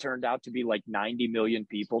like what turned out to be like 90 million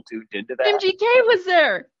people tuned into that. MGK was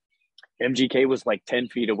there. MGK was like 10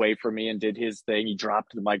 feet away from me and did his thing. He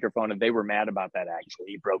dropped the microphone and they were mad about that. Actually,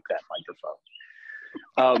 he broke that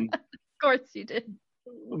microphone. Of course you did.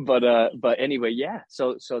 But anyway, yeah.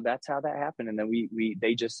 So that's how that happened. And then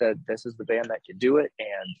they just said, this is the band that can do it.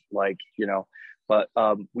 And like, but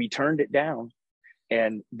we turned it down,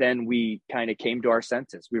 and then we kind of came to our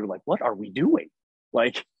senses. We were like, what are we doing?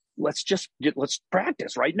 Like, let's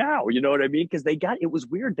practice right now. You know what I mean? Because it was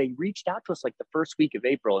weird. They reached out to us like the first week of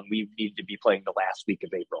April, and we needed to be playing the last week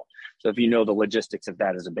of April. So if you know the logistics of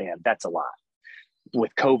that as a band, that's a lot.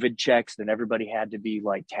 With COVID checks, then everybody had to be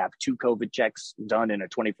like, to have 2 COVID checks done in a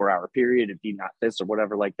 24-hour period. It'd be not this or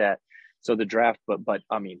whatever like that. So the draft, but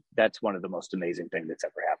I mean, that's one of the most amazing things that's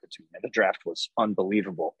ever happened to me. The draft was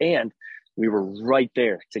unbelievable. And we were right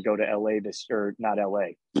there to go to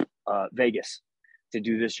Vegas to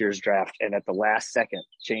do this year's draft. And at the last second,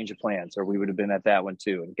 change of plans, or we would have been at that one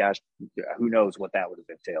too. And gosh, who knows what that would have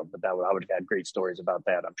entailed, but I would have had great stories about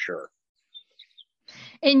that, I'm sure.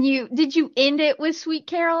 And did you end it with Sweet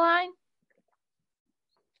Caroline?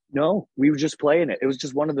 No, we were just playing it. It was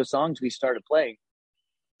just one of the songs we started playing.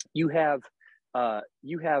 You have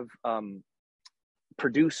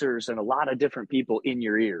producers and a lot of different people in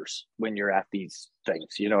your ears when you're at these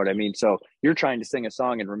things. You know what I mean? So you're trying to sing a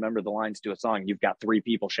song and remember the lines to a song. You've got 3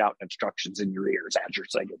 people shouting instructions in your ears as you're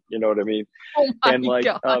singing. You know what I mean? Oh my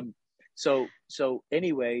God. So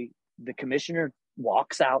anyway, the commissioner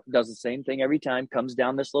walks out, does the same thing every time, comes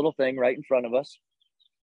down this little thing right in front of us.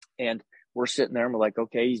 And we're sitting there and we're like,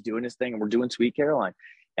 okay, he's doing his thing and we're doing Sweet Caroline.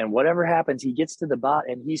 And whatever happens, he gets to the bot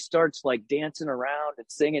and he starts like dancing around and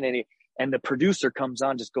singing. And the producer comes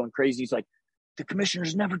on just going crazy. He's like, the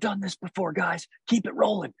commissioner's never done this before, guys. Keep it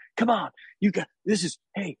rolling. Come on. This is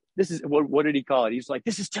what did he call it? He's like,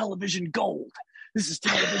 this is television gold. This is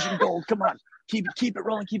television gold. Come on. Keep it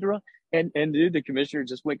rolling. Keep it rolling. And dude, the commissioner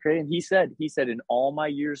just went crazy. And he said, in all my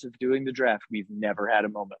years of doing the draft, we've never had a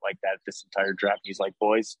moment like that this entire draft. He's like,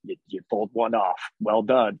 boys, you pulled one off. Well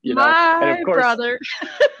done. You know, my and of course, brother.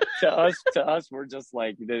 to us, we're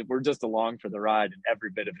just along for the ride, and every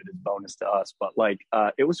bit of it is bonus to us. But like,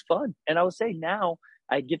 it was fun. And I would say now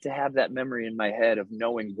I get to have that memory in my head of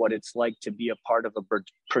knowing what it's like to be a part of a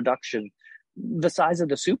production the size of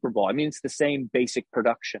the Super Bowl. I mean, it's the same basic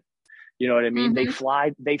production. You know what I mean?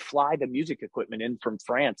 Mm-hmm. They fly the music equipment in from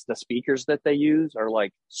France. The speakers that they use are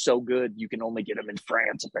like so good, you can only get them in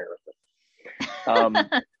France, apparently.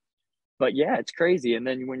 But yeah, it's crazy. And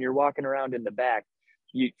then when you're walking around in the back,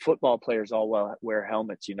 football players all wear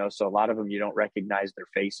helmets, you know, so a lot of them you don't recognize their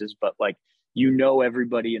faces, but like, you know,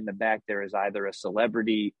 everybody in the back there is either a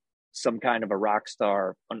celebrity, some kind of a rock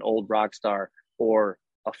star, an old rock star, or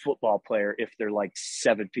a football player if they're like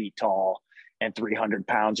 7 feet tall and 300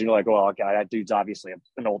 pounds. You're like, well, God, that dude's obviously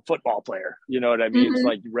an old football player. You know what I mean? Mm-hmm. It's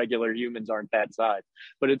like regular humans aren't that size,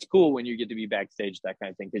 but it's cool when you get to be backstage, that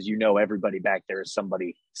kind of thing, because you know everybody back there is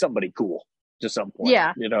somebody cool to some point.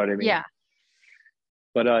 Yeah. You know what I mean? Yeah.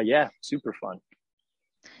 But yeah, super fun.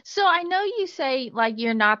 So I know you say like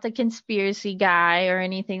you're not the conspiracy guy or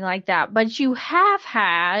anything like that, but you have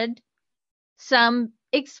had some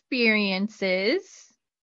experiences.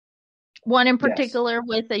 One in particular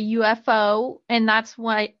with a UFO, and that's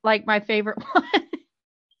why, like, my favorite one.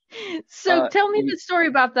 So tell me the story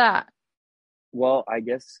about that. Well, I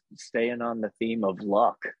guess staying on the theme of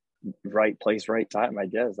luck, right place, right time, I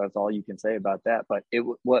guess that's all you can say about that. But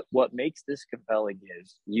what makes this compelling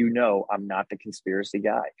is, you know, I'm not the conspiracy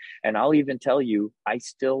guy. And I'll even tell you, I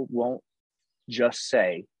still won't just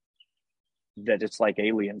say that it's like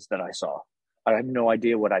aliens that I saw. I have no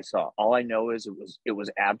idea what I saw. All I know is it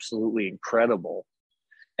was absolutely incredible.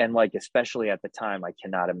 And like, especially at the time, I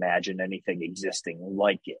cannot imagine anything existing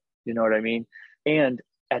like it. You know what I mean? And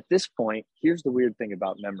at this point, here's the weird thing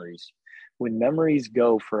about memories. When memories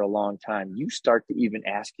go for a long time, you start to even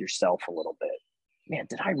ask yourself a little bit, man,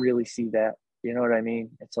 did I really see that? You know what I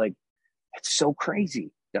mean? It's like, it's so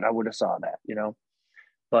crazy that I would have saw that, you know?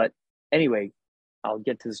 But anyway, I'll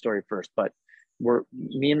get to the story first, but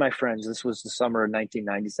me and my friends, this was the summer of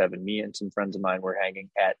 1997. Me and some friends of mine were hanging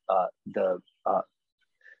at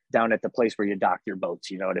down at the place where you dock your boats.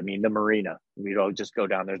 You know what I mean? The marina. We'd all just go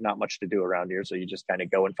down. There's not much to do around here, so you just kind of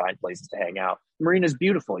go and find places to hang out. The marina's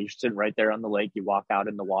beautiful. You're sitting right there on the lake. You walk out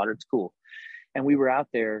in the water. It's cool. And we were out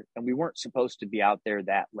there, and we weren't supposed to be out there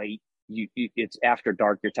that late. It's after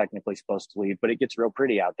dark. You're technically supposed to leave, but it gets real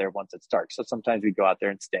pretty out there once it's dark. So sometimes we go out there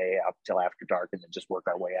and stay up till after dark, and then just work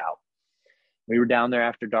our way out. We were down there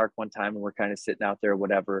after dark one time, and we're kind of sitting out there,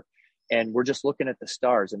 whatever. And we're just looking at the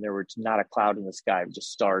stars, and there was not a cloud in the sky,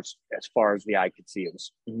 just stars as far as the eye could see. It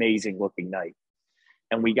was an amazing looking night.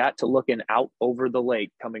 And we got to looking out over the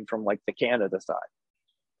lake coming from like the Canada side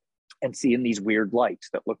and seeing these weird lights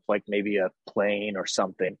that looked like maybe a plane or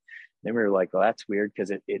something. And then we were like, well, that's weird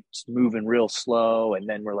because it's moving real slow. And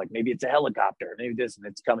then we're like, maybe it's a helicopter, maybe this, and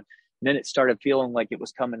it's coming. And then it started feeling like it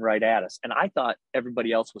was coming right at us. And I thought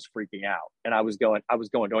everybody else was freaking out. And I was going,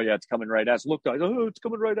 oh yeah, it's coming right at us. Look, guys, oh, it's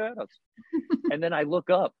coming right at us. And then I look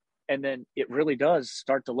up, and then it really does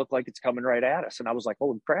start to look like it's coming right at us. And I was like,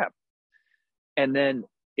 holy crap. And then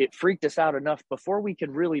it freaked us out enough before we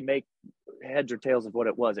could really make heads or tails of what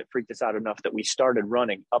it was. It freaked us out enough that we started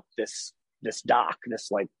running up this dock,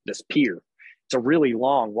 this pier. It's a really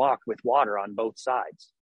long walk with water on both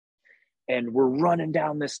sides. And we're running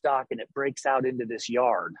down this dock, and it breaks out into this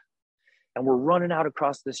yard. And we're running out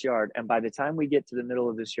across this yard. And by the time we get to the middle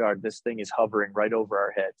of this yard, this thing is hovering right over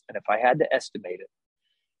our heads. And if I had to estimate it,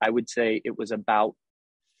 I would say it was about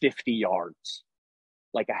 50 yards,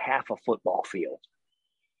 like a half a football field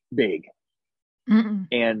big. Mm-mm.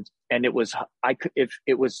 And it was, if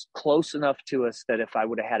it was close enough to us that if I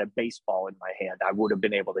would have had a baseball in my hand, I would have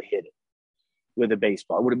been able to hit it with a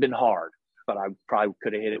baseball. It would have been hard, but I probably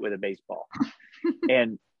could have hit it with a baseball.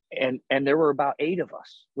 and there were about 8 of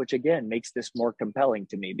us, which again makes this more compelling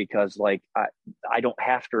to me because like I don't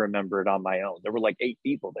have to remember it on my own. There were like 8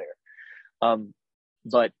 people there.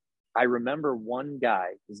 But I remember one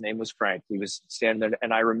guy, his name was Frank. He was standing there,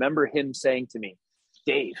 and I remember him saying to me,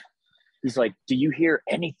 Dave, he's like, do you hear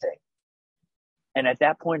anything? And at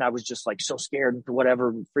that point, I was just like so scared and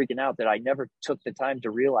whatever, freaking out, that I never took the time to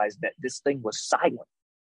realize that this thing was silent.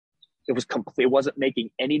 It was complete. It wasn't making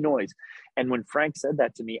any noise. And when Frank said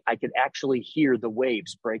that to me, I could actually hear the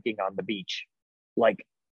waves breaking on the beach, like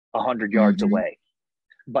 100 yards away,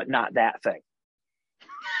 but not that thing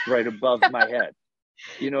right above my head.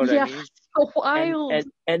 You know what I mean? So wild.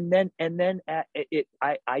 And then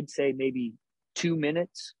I'd say maybe 2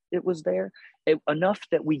 minutes it was there. Enough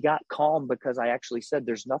that we got calm, because I actually said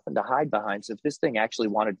there's nothing to hide behind. So if this thing actually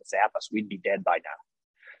wanted to zap us, we'd be dead by now.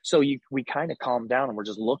 So we kind of calmed down and we're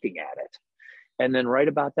just looking at it. And then right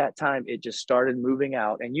about that time, it just started moving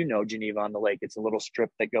out. And Geneva on the Lake, it's a little strip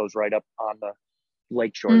that goes right up on the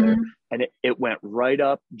lakeshore there. And it went right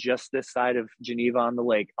up just this side of Geneva on the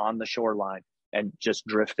Lake on the shoreline and just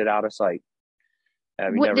drifted out of sight.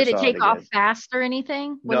 Did it take off fast or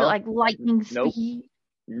anything? Was it like lightning speed?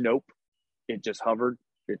 Nope. It just hovered.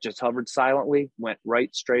 It just hovered silently, went right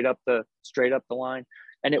straight up the line.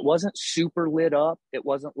 And it wasn't super lit up. It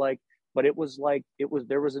wasn't like, but it was like,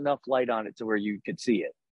 there was enough light on it to where you could see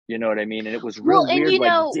it. You know what I mean? And it was real weird,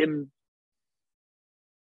 like dim.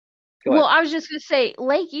 Well, I was just going to say,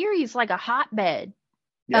 Lake Erie is like a hotbed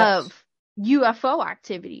of UFO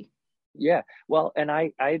activity. Yeah. Well, and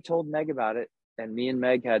I had told Meg about it, and me and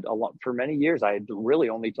Meg had for many years, I had really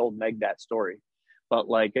only told Meg that story. But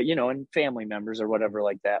like, and family members or whatever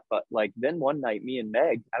like that. But like, then one night, me and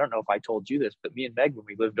Meg, I don't know if I told you this, but me and Meg, when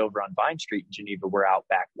we lived over on Vine Street in Geneva, we're out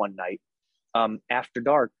back one night after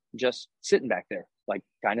dark, just sitting back there, like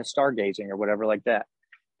kind of stargazing or whatever like that.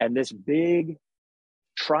 And this big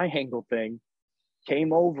triangle thing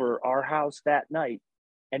came over our house that night.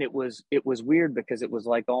 And it was weird because it was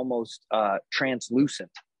like almost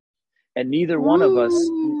translucent. And neither one of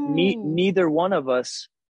us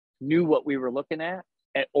knew what we were looking at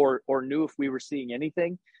or knew if we were seeing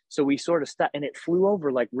anything. So we sort of stopped, and it flew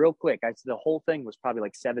over like real quick. The whole thing was probably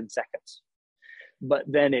like 7 seconds, but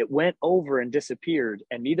then it went over and disappeared,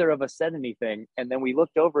 and neither of us said anything. And then we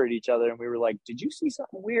looked over at each other and we were like, "Did you see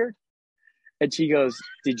something weird?" And she goes,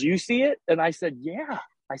 "Did you see it?" And I said, "Yeah."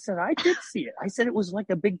 I said, "I did see it." I said, "It was like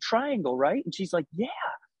a big triangle, right?" And she's like, "Yeah."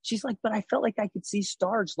 She's like, "But I felt like I could see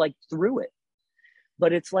stars like through it."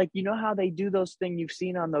 But it's like, how they do those things you've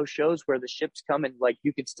seen on those shows where the ships come and like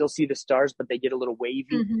you can still see the stars, but they get a little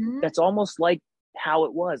wavy. That's almost like how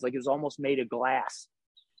it was. Like it was almost made of glass.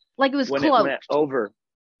 Like it was when cloaked. It went over.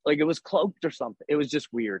 Like it was cloaked or something. It was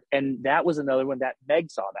just weird. And that was another one that Meg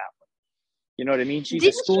saw that one. You know what I mean? She's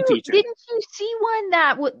a school teacher. Didn't you see one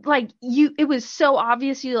that would it was so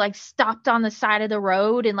obvious you like stopped on the side of the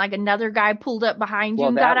road and like another guy pulled up behind you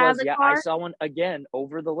and got out of the car? I saw one again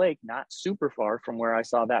over the lake, not super far from where I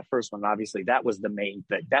saw that first one. Obviously, that was the main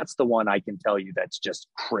thing. That's the one I can tell you that's just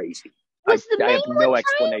crazy. I have no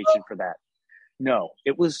explanation for that. No,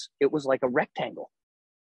 it was like a rectangle.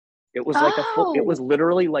 It was like it was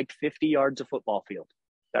literally like 50 yards of football field.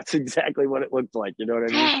 That's exactly what it looked like. You know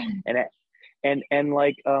what I mean? And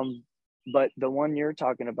like, but the one you're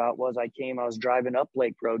talking about was I was driving up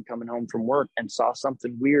Lake Road coming home from work and saw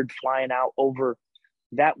something weird flying out over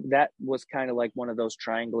that was kind of like one of those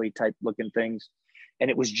triangle-y type looking things.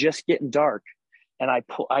 And it was just getting dark and I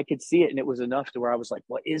could see it. And it was enough to where I was like,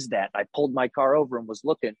 what is that? I pulled my car over and was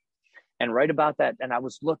looking, and right about that. And I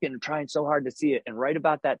was looking and trying so hard to see it. And right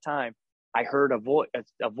about that time, I heard a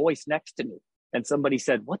voice next to me, and somebody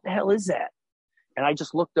said, "What the hell is that?" And I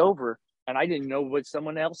just looked over. And I didn't know what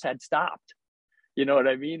someone else had stopped. You know what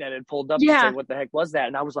I mean? And it pulled up and said, "What the heck was that?"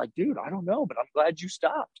 And I was like, "Dude, I don't know, but I'm glad you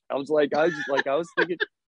stopped." I was thinking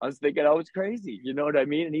I was crazy. You know what I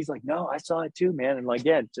mean? And he's like, "No, I saw it too, man." And like,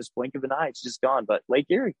 yeah, just blink of an eye, it's just gone. But Lake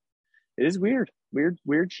Erie, it is weird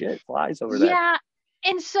shit flies over there. Yeah.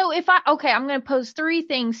 And so I'm going to pose 3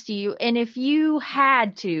 things to you. And if you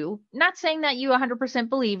had to, not saying that you 100%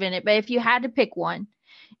 believe in it, but if you had to pick one,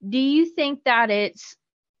 do you think that it's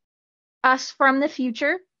us from the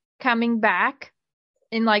future coming back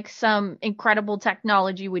in like some incredible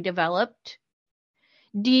technology we developed?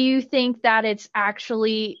 Do you think that it's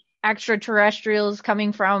actually extraterrestrials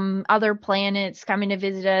coming from other planets coming to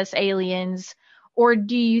visit us, aliens, or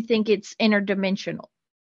do you think it's interdimensional?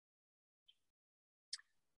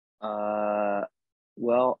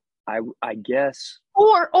 Well, I guess.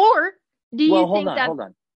 Or do you think that? Hold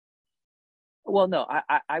on. Well, no,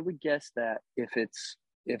 I would guess that if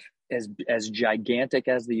as gigantic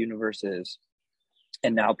as the universe is,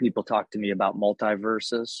 and now people talk to me about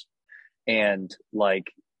multiverses and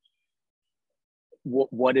like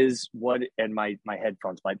what and my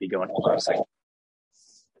headphones might be going, hold on a second.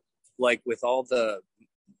 Like with all the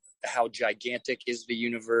how gigantic is the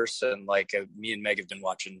universe, and like me and Meg have been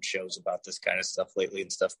watching shows about this kind of stuff lately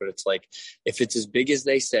and stuff, but it's like, if it's as big as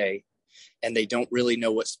they say and they don't really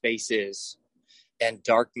know what space is, and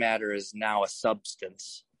dark matter is now a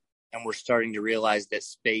substance, and we're starting to realize that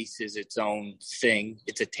space is its own thing,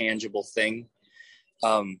 it's a tangible thing,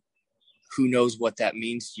 who knows what that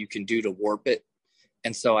means you can do to warp it.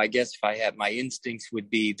 And so I guess if I had, my instincts would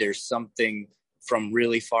be, there's something from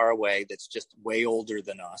really far away that's just way older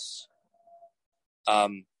than us.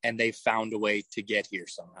 And they found a way to get here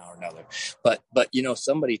somehow or another. But, you know,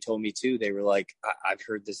 somebody told me too, they were like, I've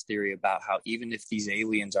heard this theory about how even if these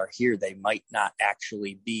aliens are here, they might not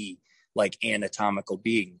actually be like anatomical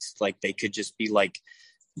beings. Like they could just be like,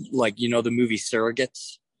 you know, the movie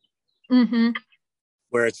Surrogates,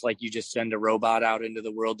 where it's like you just send a robot out into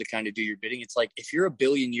the world to kind of do your bidding. It's like, if you're a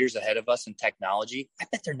billion years ahead of us in technology, I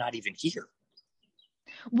bet they're not even here.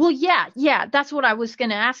 Well, yeah. That's what I was going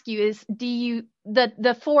to ask you is, do you,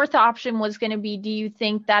 the fourth option was going to be, do you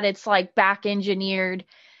think that it's like back engineered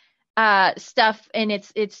stuff, and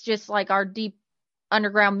it's just like our deep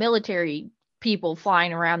underground military people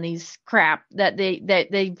flying around these crap that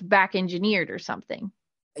they've back engineered or something?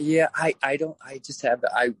 Yeah, I've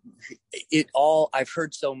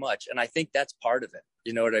heard so much, and I think that's part of it.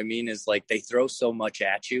 You know what I mean? Is like they throw so much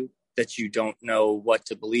at you that you don't know what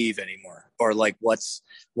to believe anymore, or like what's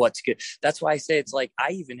good. That's why I say it's like,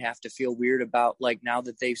 I even have to feel weird about like now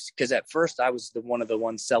that because at first I was one of the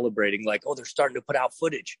ones celebrating like, oh, they're starting to put out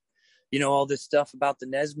footage, you know, all this stuff about the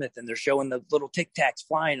Nesmith, and they're showing the little Tic Tacs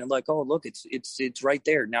flying, and like, oh, look, it's right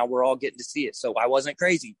there. Now we're all getting to see it. So I wasn't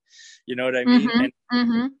crazy. You know what I mean?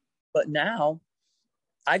 But now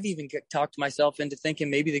I've even talked myself into thinking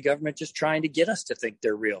maybe the government just trying to get us to think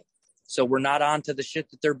they're real, so we're not onto the shit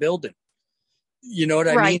that they're building. You know what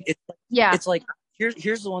I mean? It's like,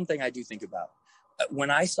 here's the one thing I do think about.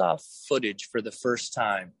 When I saw footage for the first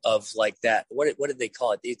time of like that, what did they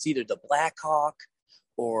call it? It's either the Black Hawk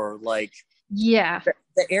or like the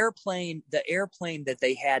airplane that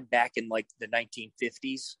they had back in like the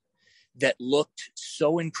 1950s that looked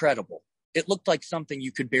so incredible. It looked like something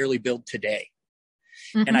you could barely build today.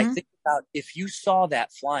 And I think about, if you saw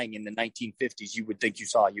that flying in the 1950s, you would think you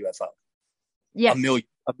saw a UFO. Yes. A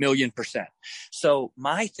million %. So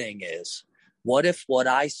my thing is, what if what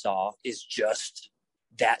I saw is just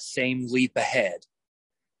that same leap ahead,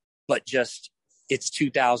 but just it's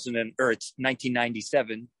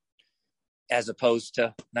 1997 as opposed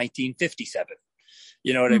to 1957.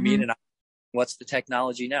 You know what I mean? And what's the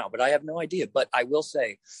technology now? But I have no idea. But I will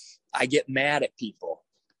say, I get mad at people.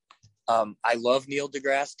 I love Neil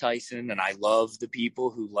deGrasse Tyson, and I love the people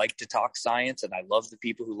who like to talk science, and I love the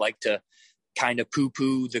people who like to kind of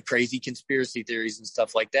poo-poo the crazy conspiracy theories and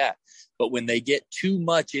stuff like that. But when they get too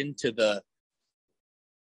much into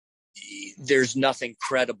there's nothing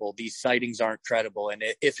credible, these sightings aren't credible, and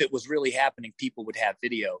if it was really happening, people would have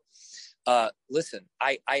video. Listen,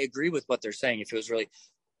 I agree with what they're saying, if it was really,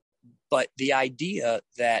 but the idea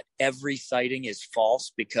that every sighting is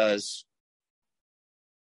false because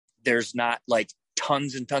there's not like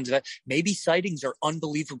tons and tons of it. Maybe sightings are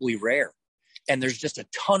unbelievably rare and there's just a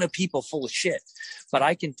ton of people full of shit. But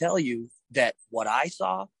I can tell you that what I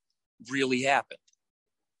saw really happened.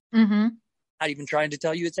 Not even trying to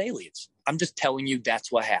tell you it's aliens. I'm just telling you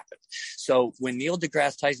that's what happened. So when Neil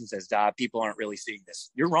deGrasse Tyson says, people aren't really seeing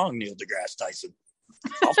this, you're wrong, Neil deGrasse Tyson.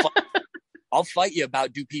 I'll fight you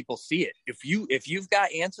about, do people see it? If you've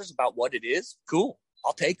got answers about what it is, cool,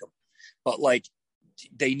 I'll take them. But like,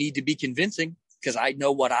 they need to be convincing, because I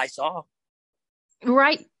know what I saw.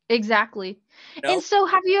 Right. Exactly. You know? And so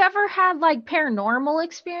have you ever had like paranormal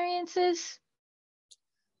experiences?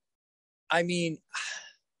 I mean,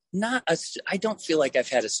 I don't feel like I've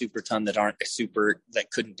had a super ton that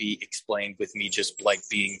couldn't be explained with me just like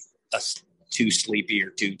being too sleepy or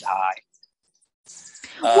too high.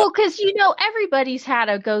 Well, because everybody's had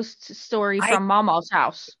a ghost story from Mama's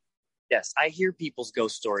house. Yes, I hear people's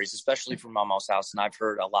ghost stories, especially from Mama's house, and I've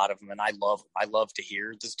heard a lot of them, and I love to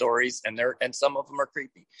hear the stories, and some of them are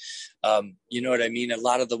creepy. You know what I mean? A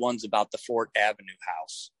lot of the ones about the Fort Avenue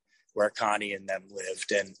house where Connie and them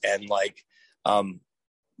lived, and like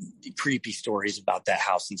creepy stories about that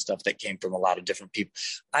house and stuff that came from a lot of different people.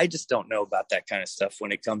 I just don't know about that kind of stuff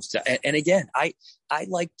when it comes to, and again, I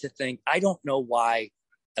like to think, I don't know why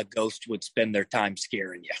a ghost would spend their time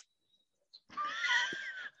scaring you.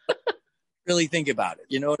 Really think about it.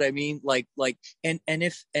 You know what I mean? Like, and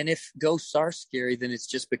if ghosts are scary, then it's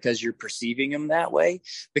just because you're perceiving them that way.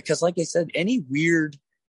 Because like I said, any weird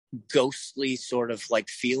ghostly sort of like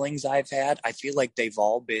feelings I've had, I feel like they've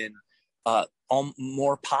all been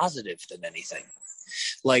more positive than anything.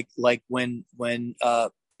 like when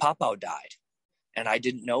Papa died and I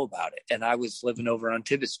didn't know about it. And I was living over on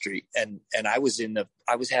Tibbet Street and I was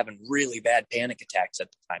having really bad panic attacks at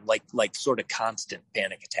the time, like sort of constant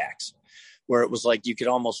panic attacks where it was like, you could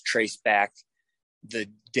almost trace back the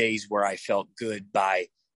days where I felt good by,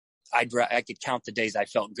 I could count the days I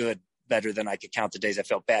felt good better than I could count the days I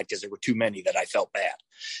felt bad because there were too many that I felt bad.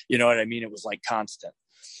 You know what I mean? It was like constant.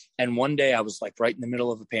 And one day I was like right in the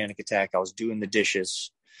middle of a panic attack. I was doing the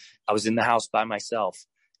dishes. I was in the house by myself.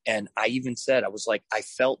 And I even said, I was like, I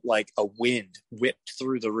felt like a wind whipped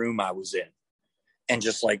through the room I was in and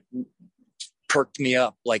just like perked me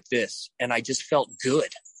up like this. And I just felt good.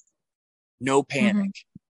 No panic.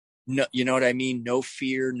 No, you know what I mean? No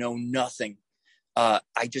fear, no nothing.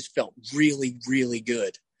 I just felt really, really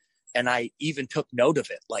good. And I even took note of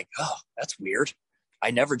it. Like, oh, that's weird. I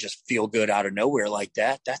never just feel good out of nowhere like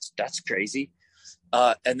that. That's crazy.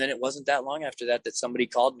 And then it wasn't that long after that somebody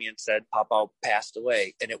called me and said, Papa passed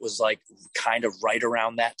away. And it was like kind of right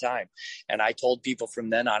around that time. And I told people from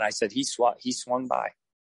then on, I said, he swung by.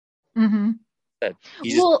 Mm-hmm.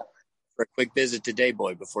 He just for a quick visit to Day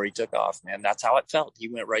Boy before he took off, man. That's how it felt. He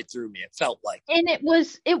went right through me. It felt like. And it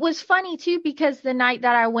was funny too, because the night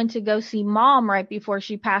that I went to go see Mom right before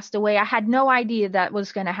she passed away, I had no idea that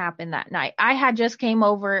was going to happen that night. I had just came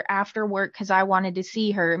over after work because I wanted to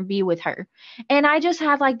see her and be with her. And I just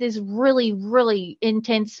had like this really, really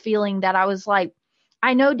intense feeling that I was like,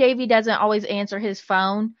 I know Davey doesn't always answer his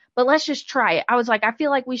phone, but let's just try it. I was like, I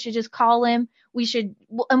feel like we should just call him. We should,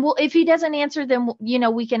 and if he doesn't answer, then, you know,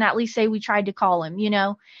 we can at least say we tried to call him, you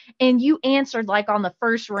know, and you answered like on the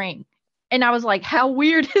first ring. And I was like, how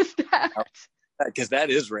weird is that? Because that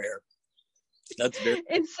is rare. That's very.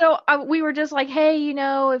 And so we were just like, hey, you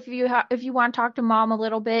know, if you want to talk to Mom a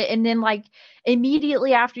little bit. And then like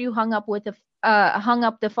immediately after you hung up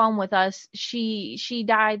the phone with us, she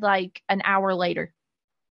died like an hour later.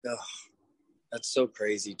 Oh, that's so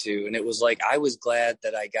crazy too. And it was like, I was glad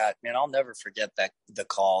that I'll never forget the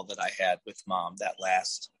call that I had with Mom, that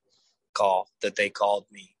last call that they called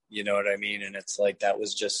me, you know what I mean? And it's like, that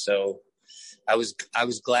was just so, I was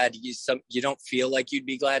glad you don't feel like you'd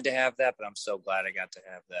be glad to have that, but I'm so glad I got to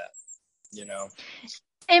have that, you know?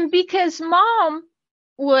 And because Mom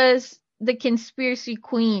was the conspiracy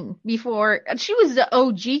queen before, she was the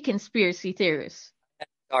OG conspiracy theorist.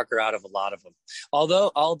 Talk her out of a lot of them.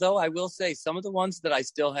 Although I will say some of the ones that I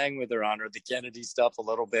still hang with her on are the Kennedy stuff a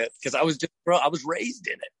little bit, because I was raised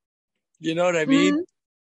in it. You know what I mean? Mm-hmm.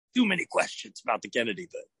 Too many questions about the Kennedy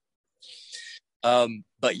thing.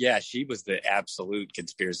 But yeah, she was the absolute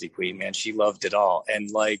conspiracy queen, man. She loved it all. And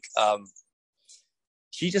like,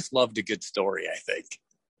 she just loved a good story, I think.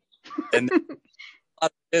 And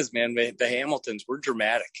it is, man. The Hamiltons, we're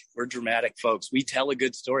dramatic folks. We tell a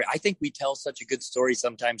good story. I think we tell such a good story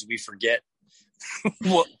sometimes we forget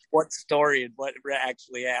what story and what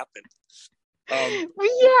actually happened.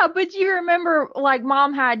 Yeah, but you remember like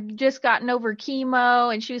Mom had just gotten over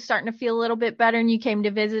chemo and she was starting to feel a little bit better, and you came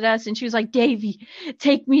to visit us and she was like, Davey,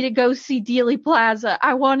 take me to go see Dealey Plaza.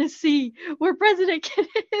 I want to see where President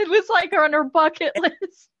Kennedy. It was like on her bucket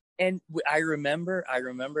list. And I remember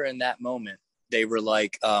in that moment, they were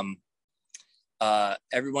like,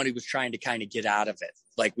 everybody was trying to kind of get out of it.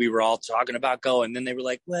 Like we were all talking about going, and then they were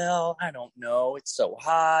like, well, I don't know. It's so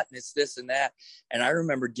hot and it's this and that. And I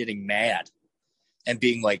remember getting mad and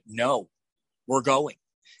being like, no, we're going.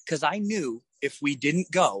 Because I knew if we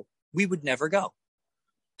didn't go, we would never go.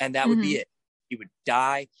 And that would be it. He would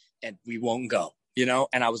die and we won't go, you know?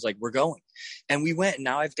 And I was like, we're going. And we went, and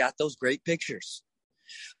now I've got those great pictures.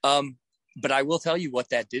 But I will tell you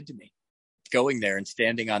what that did to me. Going there and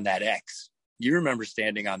standing on that X. You remember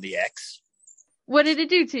standing on the X? What did it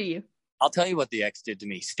do to you? I'll tell you what the X did to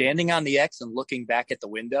me. Standing on the X and looking back at the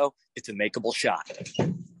window, it's a makeable shot.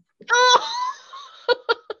 Oh!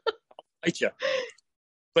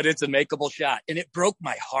 But it's a makeable shot. And it broke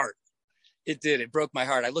my heart. It did. It broke my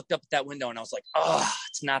heart. I looked up at that window and I was like, oh,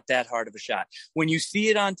 it's not that hard of a shot. When you see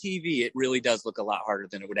it on TV, it really does look a lot harder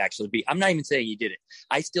than it would actually be. I'm not even saying he did it.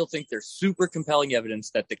 I still think there's super compelling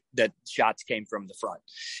evidence that shots came from the front.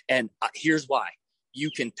 And here's why.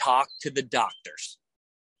 You can talk to the doctors.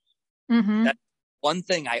 Mm-hmm. That's one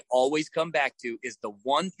thing I always come back to is the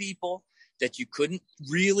one people that you couldn't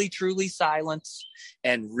really truly silence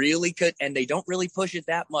and they don't really push it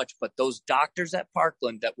that much, but those doctors at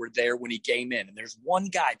Parkland that were there when he came in, and there's one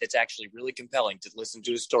guy that's actually really compelling to listen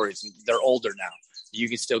to his stories. They're older now. You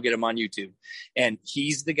can still get him on YouTube. And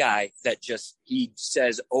he's the guy that he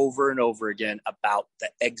says over and over again about the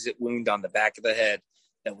exit wound on the back of the head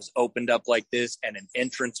that was opened up like this and an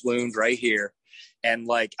entrance wound right here. And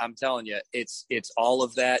like, I'm telling you, it's all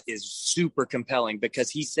of that is super compelling because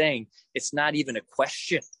he's saying it's not even a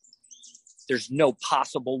question. There's no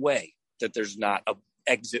possible way that there's not a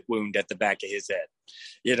exit wound at the back of his head.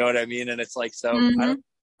 You know what I mean? And it's like, so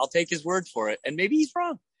I'll take his word for it. And maybe he's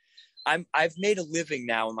wrong. I've made a living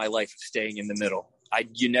now in my life of staying in the middle.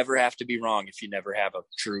 You never have to be wrong if you never have a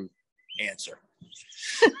true answer.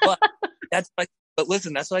 But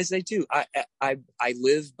listen, that's what I say too. I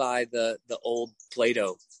live by the old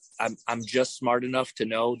Plato. I'm just smart enough to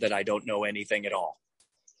know that I don't know anything at all.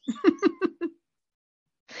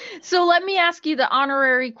 So let me ask you the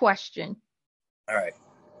honorary question. All right.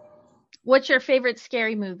 What's your favorite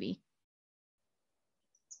scary movie?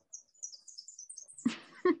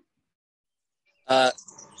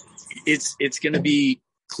 It's going to be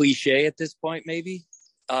cliche at this point, maybe.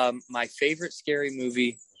 My favorite scary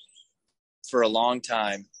movie for a long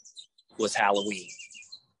time was Halloween.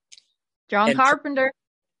 John Carpenter.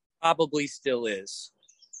 Probably still is.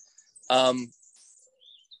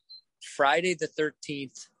 Friday the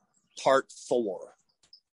 13th, Part 4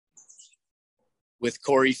 with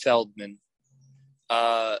Corey Feldman.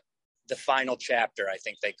 The final chapter, I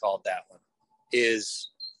think they called that one, is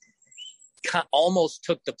almost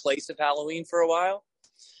took the place of Halloween for a while.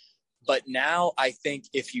 But now I think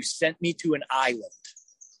if you sent me to an island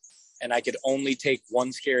and I could only take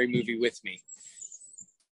one scary movie with me,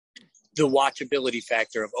 the watchability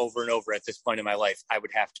factor of over and over at this point in my life, I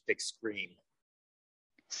would have to pick Scream.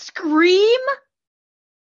 Scream?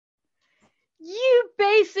 You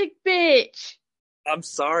basic bitch. I'm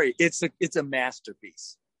sorry. It's a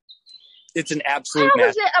masterpiece. It's an absolute How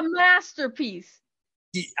is it a masterpiece?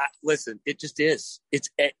 Listen, it just is.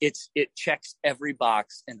 It checks every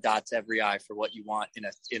box and dots every I for what you want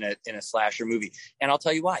in a slasher movie. And I'll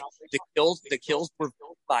tell you why. The kills were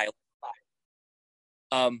violent,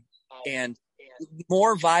 and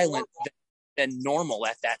more violent than normal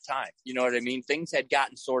at that time. You know what I mean? Things had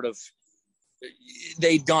gotten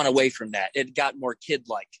they'd gone away from that. It got more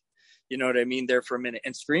kid-like. You know what I mean? There for a minute.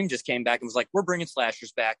 And Scream just came back and was like, we're bringing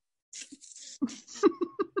slashers back.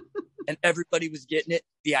 And everybody was getting it.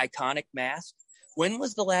 The iconic mask. When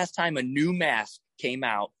was the last time a new mask came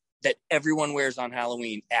out that everyone wears on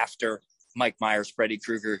Halloween after Mike Myers, Freddy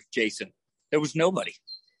Krueger, Jason? There was nobody.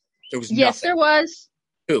 There was Yes, nothing. there was.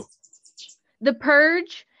 Who? The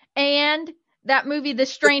Purge and that movie, The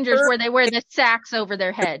Strangers, where they wear the sacks over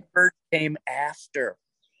their head. The Purge came after.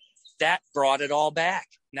 That brought it all back.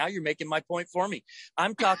 Now you're making my point for me.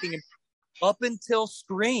 I'm talking up until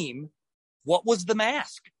Scream. What was the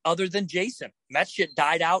mask other than Jason? And that shit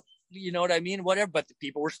died out. You know what I mean? Whatever. But the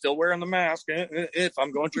people were still wearing the mask. If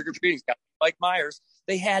I'm going trick or treating, Mike Myers,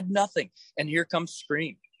 they had nothing. And here comes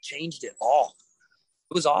Scream. Changed it all.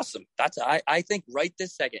 It was awesome. I think right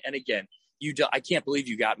this second. And again, I can't believe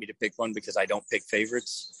you got me to pick one because I don't pick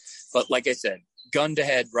favorites. But like I said, gun to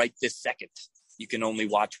head right this second. You can only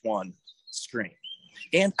watch one. Scream.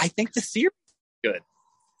 And I think the series is good.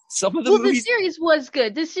 Some of the movies. The series was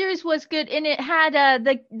good. The series was good, and it had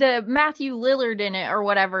the Matthew Lillard in it or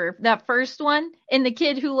whatever, that first one, and the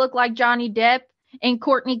kid who looked like Johnny Depp and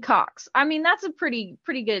Courtney Cox. I mean, that's a pretty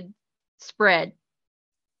good spread.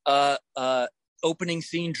 Opening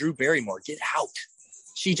scene, Drew Barrymore, get out.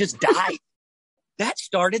 She just died. That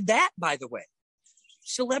started that, by the way.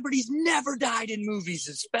 Celebrities never died in movies,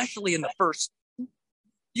 especially in the first.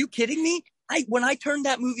 You kidding me? When I turned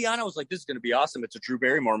that movie on, I was like, this is going to be awesome. It's a Drew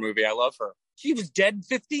Barrymore movie. I love her. She was dead in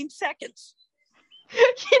 15 seconds.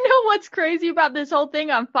 You know what's crazy about this whole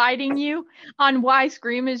thing? I'm fighting you on why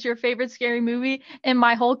Scream is your favorite scary movie. And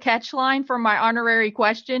my whole catch line for my honorary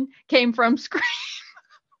question came from Scream.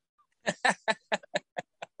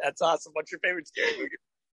 That's awesome. What's your favorite scary movie?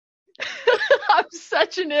 I'm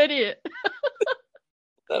such an idiot.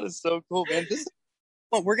 That is so cool, man.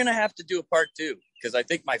 We're going to have to do a part 2 because I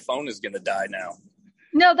think my phone is going to die now.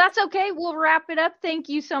 No, that's okay. We'll wrap it up. Thank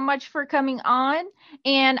you so much for coming on.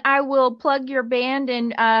 And I will plug your band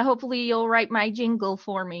and hopefully you'll write my jingle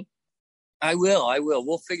for me. I will.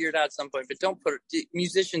 We'll figure it out at some point. But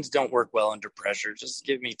musicians don't work well under pressure. Just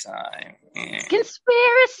give me time.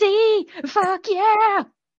 Conspiracy. Fuck yeah.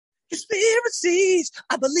 Conspiracies.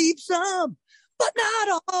 I believe some, but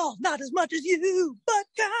not all. Not as much as you, but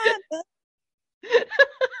kind of.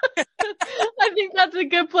 I think that's a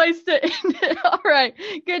good place to end it. All right.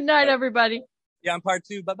 Good night, everybody. Yeah, on part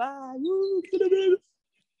 2. Bye-bye.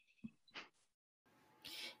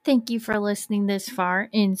 Thank you for listening this far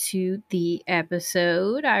into the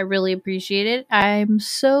episode. I really appreciate it. I'm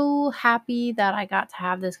so happy that I got to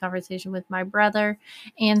have this conversation with my brother.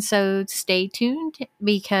 And so stay tuned,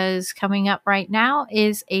 because coming up right now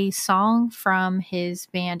is a song from his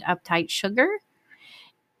band Uptight Sugar.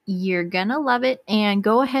 You're gonna love it. And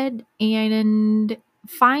go ahead and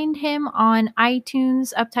find him on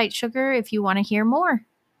iTunes, Uptight Sugar, if you want to hear more.